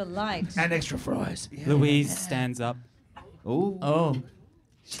 with the light. And extra fries. Louise stands up. Oh. Oh,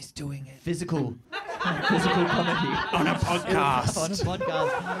 She's doing it. physical comedy. On a podcast. On a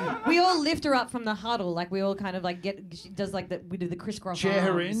podcast. We all lift her up from the huddle, like we all kind of like get. She does like that. We do the crisscross. Chair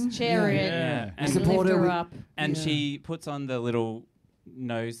her arms. in. Chair her in. Yeah. And Support lift her her with- up. And she puts on the little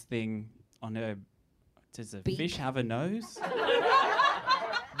nose thing on her. Does a Beak. fish have a nose?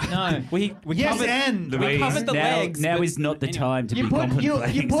 No. We Yes, covered, and we covered the now, legs. now but is not the anyway. time to You be put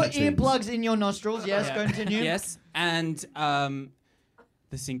contemplating you put such things. earplugs in your nostrils. Yes, Yeah. continue. Yes, and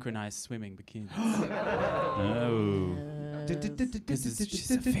the synchronized swimming begins. Oh.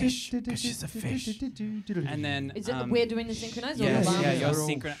 She's a fish. 'Cause she's a fish. And then Is it we're doing the synchronized or yes, the llama? yeah, you're We're all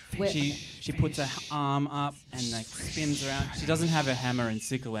synchronized. Where- She puts her arm up and like spins around. She doesn't have a hammer and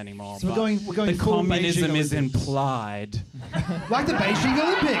sickle anymore. So but we're going the full communism Beijing is Olympics. implied. Like the Beijing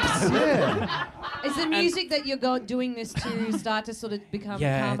Olympics. Yeah. Is the music that you're doing this to start to sort of become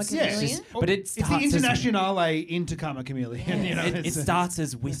Yeah, Karma it's Chameleon? just- but it It's the starts as- Internationale into Karma Chameleon. You know, It it's- starts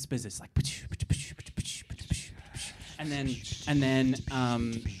as whispers. It's like,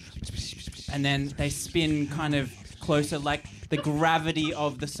 and then they spin kind of closer, like the gravity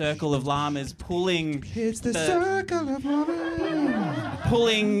of the circle of llamas pulling It's the circle of love.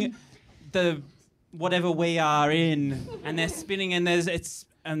 pulling the whatever we are in, and they're spinning, and then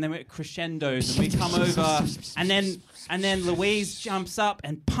it crescendos, and we come over, and then Louise jumps up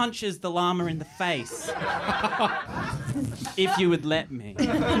and punches the llama in the face. If you would let me.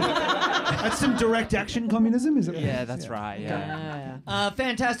 That's some direct action communism, is it? Yeah, that's right. Yeah.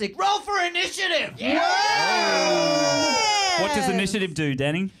 Fantastic. Roll for initiative. What does initiative do,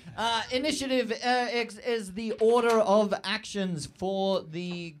 Danny? Initiative is the order of actions for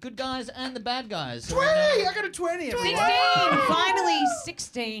the good guys and the bad guys. So 20! I got a 20. 16! Finally,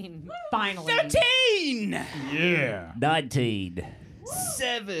 16. Finally. 13! Yeah. 19.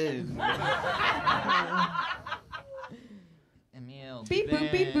 7. Emil, Beep,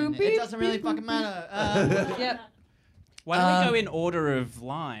 boop, beep, boop, it beep, doesn't really beep, fucking boop, matter. Yep. Why don't we go in order of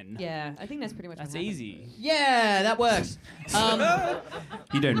line? Yeah, I think that's pretty much That's what happened. easy. Yeah, that works.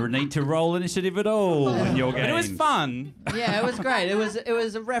 You don't need to roll initiative at all in your game. But it was fun. Yeah, it was great. It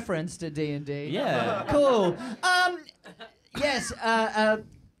was a reference to D&D. Yeah. Cool. Yes.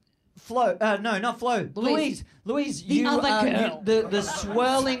 Flo. No, not Flo. Louise. Louise. The other girl. The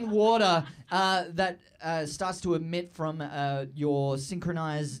swirling water that starts to emit from your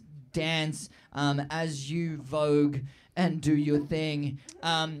synchronized dance as you vogue and do your thing,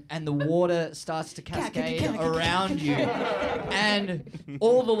 and the water starts to cascade around you, and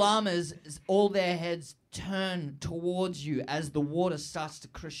all the llamas, all their heads turn towards you as the water starts to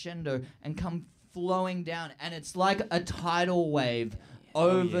crescendo and come flowing down, and it's like a tidal wave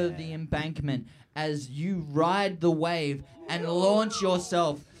over the embankment as you ride the wave and launch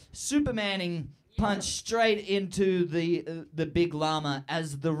yourself, Supermaning punch straight into the big llama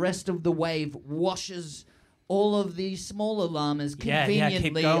as the rest of the wave washes all of the smaller llamas Yeah, keep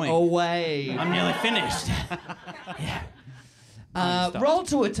conveniently going. away. I'm nearly finished. Roll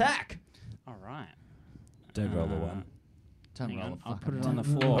to attack. All right. Don't roll the one. Hang on, I'll put it on the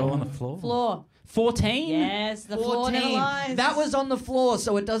floor. Oh, on the floor. Floor. 14? Yes, the floor never 14. lies. That was on the floor,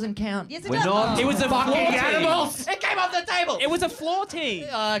 so it doesn't count. Yes, it We're does. not- It was a Fucking floor team. animals! It came off the table. It was a floor team.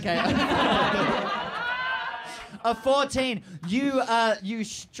 Oh, okay. A 14. You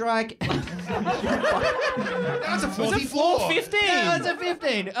strike. That's a It was a 44. floor 15. No, it's a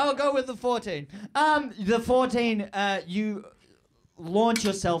 15. I'll go with the 14. The 14. You launch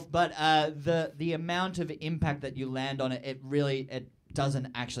yourself, but the amount of impact that you land on it, it doesn't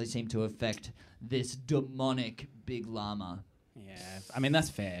actually seem to affect this demonic big llama. Yeah, I mean, that's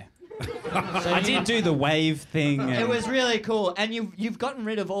fair. I did do the wave thing. It and- was really cool, and you've gotten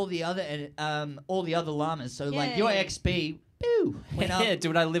rid of all the other llamas. So like your Yay. XP, went up. Yeah,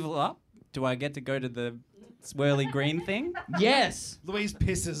 did I level up? Do I get to go to the swirly green thing? Yes. Louise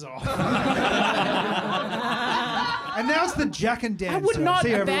pisses off. And now it's the Jack and Dan. I would show. not See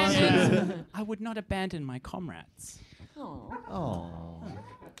you, everyone. abandon. I would not abandon my comrades. Oh,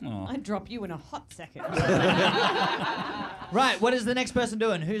 Oh. I'd drop you in a hot second. Right. What is the next person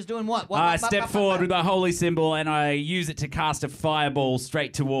doing? Who's doing what? I step forward with my holy symbol and I use it to cast a fireball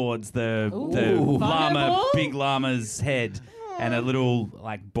straight towards the llama, Fireball? big llama's head, and a little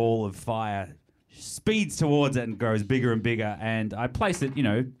like ball of fire speeds towards it and grows bigger and bigger. And I place it,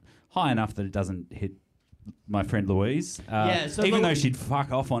 high enough that it doesn't hit my friend Louise. So even though she'd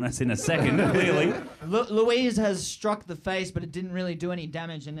fuck off on us in a second, clearly. Louise has struck the face, but it didn't really do any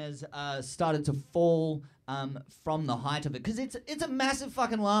damage and has started to fall from the height of it because it's a massive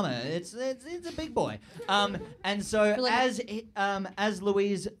fucking llama. It's a big boy. And so as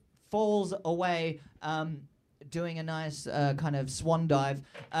Louise falls away, doing a nice kind of swan dive,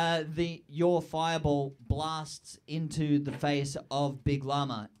 your fireball blasts into the face of Big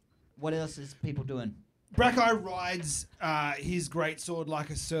Llama. What else is people doing? Brackeye rides his greatsword like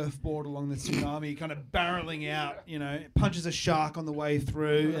a surfboard along the tsunami, kind of barreling out, punches a shark on the way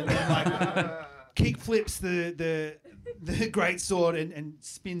through, and then kick flips the greatsword and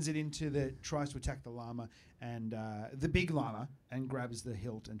spins it tries to attack the llama and the big llama and grabs the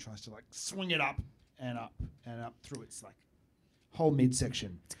hilt and tries to swing it up and up through its whole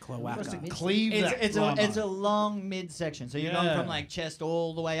midsection. It's cloaca. Tries to cleave that llama. It's a long midsection, so you're going from chest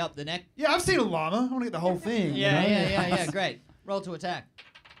all the way up the neck. Yeah, I've seen a llama. I want to get the whole thing. Yeah. Great. Roll to attack.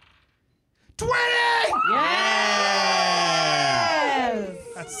 20!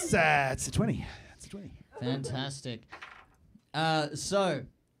 Yes! That's a 20. That's a 20. Fantastic.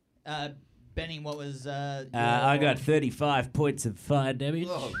 Benny, what was I got 35 points of fire damage.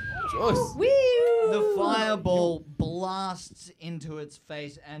 the fireball blasts into its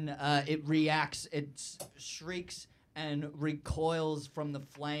face and it reacts, it shrieks and recoils from the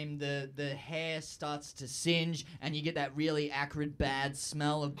flame. The hair starts to singe and you get that really acrid bad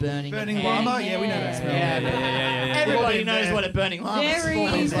smell of burning hair. llama? Yeah, we know that smell. Yeah. Everybody knows what a burning llama Very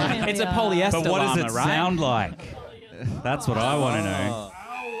is. familiar. It's a polyester But what does llama, it right? sound like? That's what I want to know.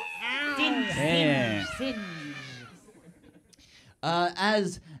 Yeah.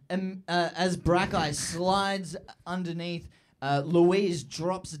 As Brackeye slides underneath, Louise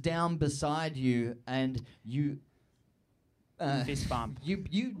drops down beside you, and you Fist bump. you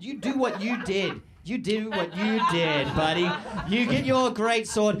do what you did. You do what you did, buddy. You get your great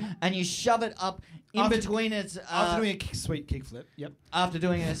sword and you shove it up in between its. After doing a sweet kickflip. Yep. After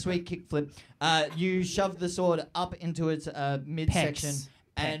doing a sweet kickflip, you shove the sword up into its midsection, Pecs.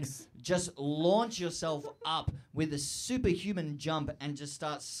 and just launch yourself up with a superhuman jump and just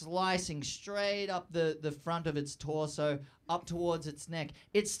start slicing straight up the front of its torso, up towards its neck.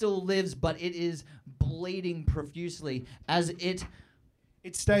 It still lives, but it is bleeding profusely as it...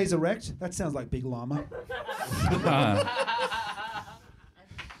 It stays erect. That sounds like Big Llama.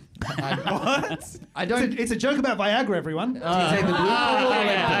 What? I don't... It's a joke about Viagra, everyone. Okay, all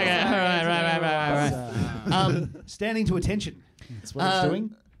right. Standing to attention. That's what it's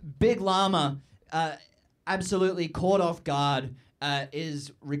doing. Big Llama, absolutely caught off guard,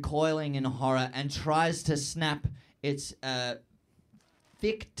 is recoiling in horror and tries to snap its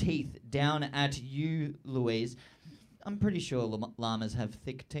thick teeth down at you, Louise. I'm pretty sure llamas have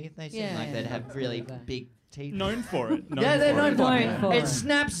thick teeth. They seem like they'd have really big teeth. Known for it. They're known for it. for It it.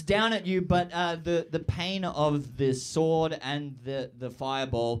 snaps down at you, but the pain of the sword and the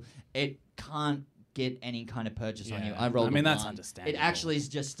fireball, it can't get any kind of purchase on you. I rolled. I mean, a that's 1. understandable. It actually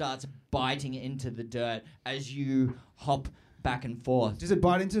just starts biting into the dirt as you hop back and forth. Does it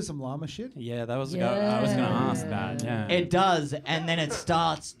bite into some llama shit? Yeah, that was I was going to ask that. Yeah. It does, and then it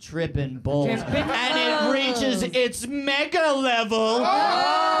starts tripping balls, and it reaches its mega level.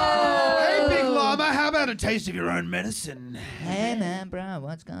 Hey, Big Llama, how about a taste of your own medicine? Hey man, bro,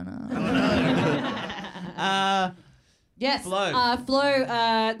 what's going on? Yes. Flo.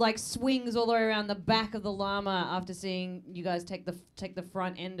 Flo like swings all the way around the back of the llama after seeing you guys take the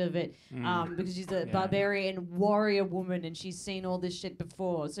front end of it, because she's a barbarian warrior woman and she's seen all this shit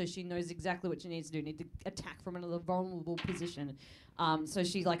before, so she knows exactly what she needs to do. Need to attack from another vulnerable position. So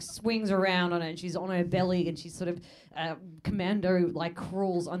she like swings around on it and she's on her belly and she sort of commando like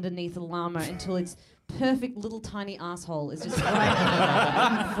crawls underneath the llama until it's perfect little tiny asshole is just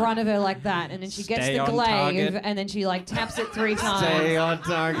right in front of her like that, and then she gets Stay the on glaive target. and then she like taps it 3 times. Stay on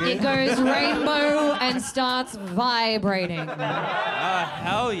target. It goes rainbow and starts vibrating.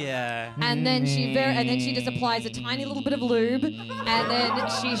 Hell yeah. And then she just applies a tiny little bit of lube, and then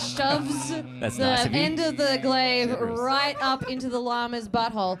she shoves That's the nice of you. end of the glaive right up into the llama's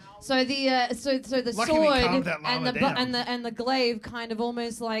butthole. So the so the Lucky we sword calmed that llama down. and the glaive kind of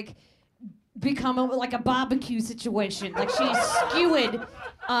almost like become like a barbecue situation. Like she skewered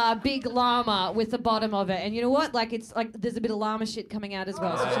Big Llama with the bottom of it, and you know what? Like it's like there's a bit of llama shit coming out as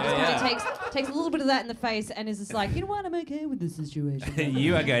well. So she just kind of takes a little bit of that in the face and is just like, you know what? I'm okay with this situation.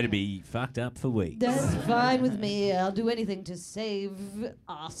 You are going to be fucked up for weeks. That's fine with me. I'll do anything to save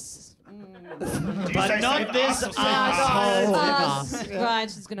us. But not this asshole. Us. Right,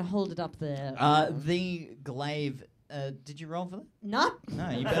 she's gonna hold it up there. The glaive. Did you roll for that? Not No,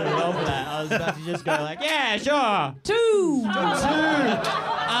 you better roll for that. I was about to just go like, yeah, sure. 2.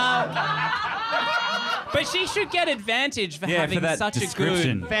 But she should get advantage for Yeah, having for that such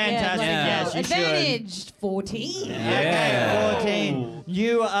description. a good... Fantastic. Yeah. Yes, you should. Advantaged 14. Okay, 14.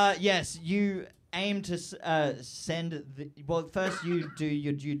 You, yes, you aim to send the... Well, first you do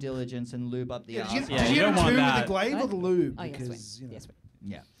your due diligence and lube up the arse. Did Yeah, you you get don't a want 2 with that. the glaive or the lube? Oh, yes, Because, wait. you know. Yes, wait.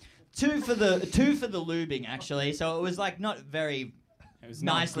 Yeah. 2 for the lubing, actually. So it was like not very It was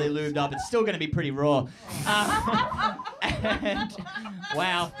not nicely good. lubed up. It's still going to be pretty raw. And,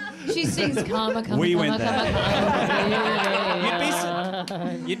 wow. She sings karma, karma, We karma, went karma, there.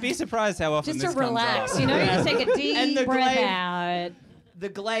 karma. You'd be surprised how often Just this to relax, comes up. you know? You take a deep And the breath glaive- out. The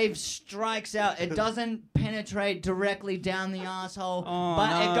glaive strikes out. It doesn't penetrate directly down the asshole, Oh, but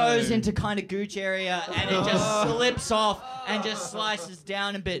no. it goes into kind of gooch area and it just slips off and just slices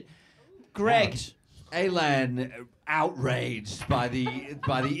down a bit. Greg. Alan, outraged by the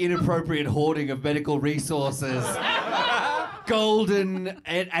inappropriate hoarding of medical resources, golden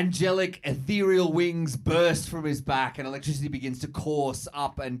and angelic ethereal wings burst from his back and electricity begins to course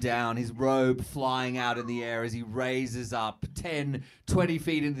up and down, his robe flying out in the air as he raises up 10, 20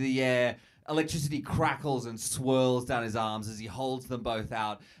 feet into the air. Electricity crackles and swirls down his arms as he holds them both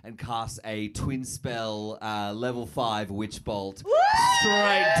out and casts a twin spell level 5 witch bolt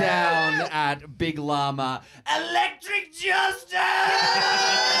straight down at Big Llama. Electric Justice!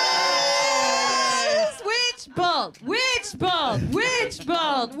 Witch bolt! Witch bolt! Witch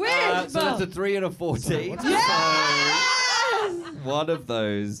bolt! Witch bolt! So that's a 3 and a 14. Yes! One of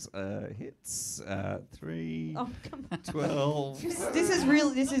those hits. 3, Oh, come on. 12. This is real.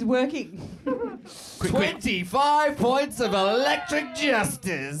 This is working. 25 points of electric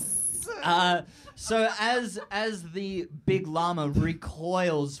justice. So as the big llama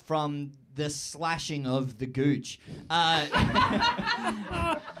recoils from the slashing of the gooch,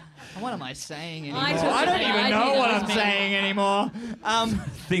 what am I saying anymore? I don't even know what I'm saying anymore.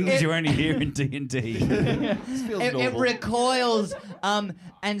 Things you only hear in D&D. It recoils and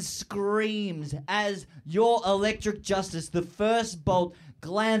screams as your electric justice, the first bolt,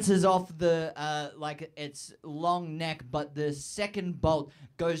 glances off the like its long neck, but the second bolt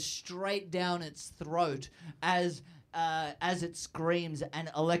goes straight down its throat as it screams and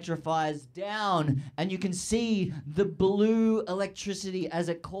electrifies down, and you can see the blue electricity as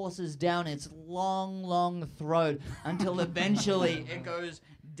it courses down its long throat until eventually it goes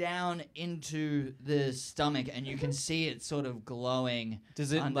down into the stomach, and you can see it sort of glowing.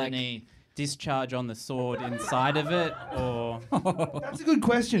 Does it underneath. discharge on the sword inside of it, or That's a good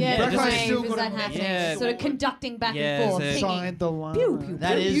question. Yeah, Black the Eye's wave still is got that a- happening? Yeah. Sort of conducting back Yeah, and forth, is it- pinging. Inside the line. Pew, pew,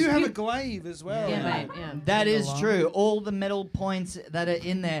 That pew. is- You have a glaive as well. Yeah, mate, yeah. That is Alarm. true. All the metal points that are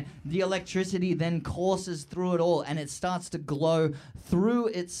in there, the electricity then courses through it all, and it starts to glow through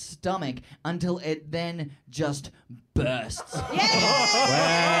its stomach until it then just bursts.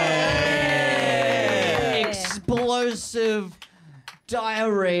 Explosive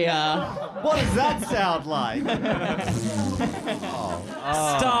diarrhea. What does that sound like?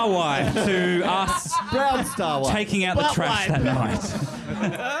 Star Wife to us Brown Star Wars. taking out the Butt trash wipe.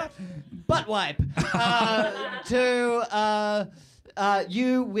 that night. Butt wipe. To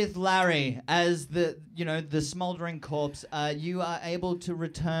you with Larry as the smoldering corpse. You are able to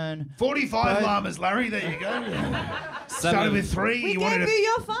return. 45 Both- llamas, Larry. There you go. Started with 3. We you gave wanted you to.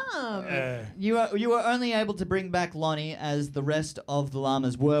 your farm. You were only able to bring back Lonnie as the rest of the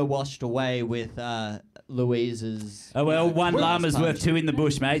llamas were washed away with Louise's. Oh, well, one Well, llama's punch. worth 2 in the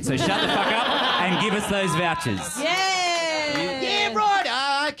bush, mate, so shut the fuck up and give us those vouchers. Yeah,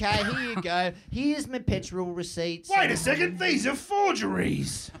 right. Okay, here you go. Here's my petrol receipts. Wait a second. These are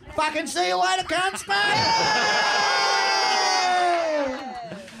forgeries. Fucking see you later, cunts, mate.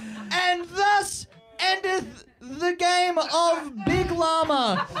 And thus endeth the game of Big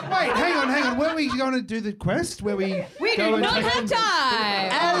Llama. Wait, hang on. Were we going to do the quest? Where we We go do and not take have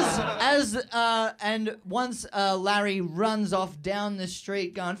time. And Larry runs off down the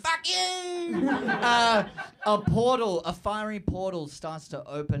street going, fuck you! A fiery portal starts to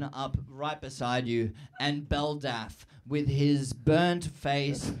open up right beside you, and Beldaff, with his burnt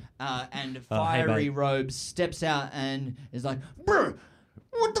face and fiery mate. robes, steps out and is like, bruh,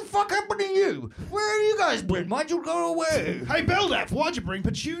 what the fuck happened to you? Where have you guys been? Why'd you go away? Hey, Beldaff, why'd you bring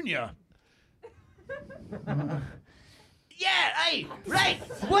Petunia? Yeah, hey, right,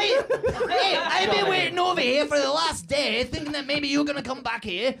 wait, hey, I've been waiting over here for the last day, thinking that maybe you're gonna come back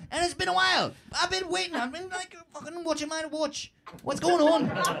here, and it's been a while. I've been waiting, I've been like fucking watching my watch. What's going on?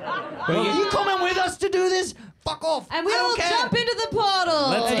 You coming with us to do this? Fuck off. And we I don't all care. jump into the portal.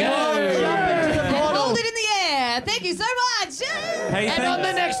 Let's go. Jump into the And portal. hold it in the air. Thank you so much. Hey, And on the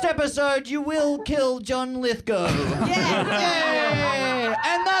thanks. next episode, you will kill John Lithgow. Yeah.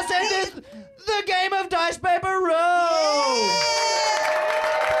 And thus endeth the game of Dice Paper Roll.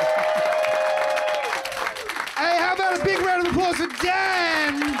 Hey, how about a big round of applause for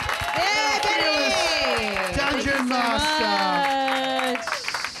Dan, Yeah, Benny. Dungeon Master.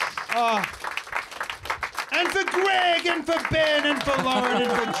 Oh. And for Greg, and for Ben, and for Lauren,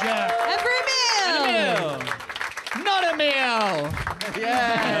 and for Jack. And for Emil. Not a meal.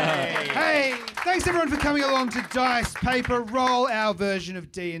 Yay. Hey, thanks everyone for coming along to Dice Paper Roll, our version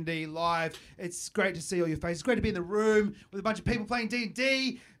of D&D Live. It's great to see all your faces. Great to be in the room with a bunch of people playing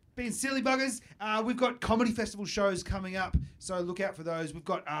D&D, being silly buggers. We've got comedy festival shows coming up, so look out for those. We've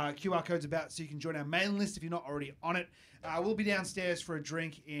got QR codes about so you can join our mailing list if you're not already on it. We'll be downstairs for a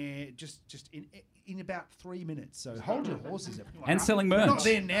drink in about 3 minutes. So hold your horses, everyone. And selling We're merch. not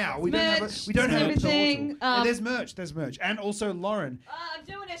there now. We Merch, don't have a everything. portal. Yeah, there's merch, and also Lauren. I'm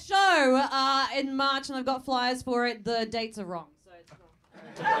doing a show in March, and I've got flyers for it. The dates are wrong, so it's not.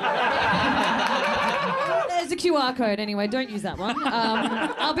 There's a QR code anyway. Don't use that one.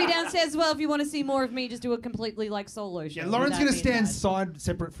 I'll be downstairs as well if you want to see more of me. Just do a completely solo show. Yeah, Lauren's without going to me stand inside.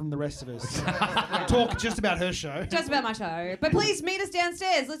 separate from the rest of us. Talk just about her show. Just about my show. But please meet us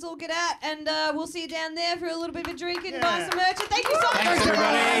downstairs. Let's all get out, and we'll see you down there for a little bit of a drink and buy Yeah. some merch. And thank you so much. Thanks,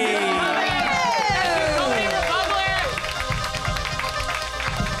 everybody. Thank you.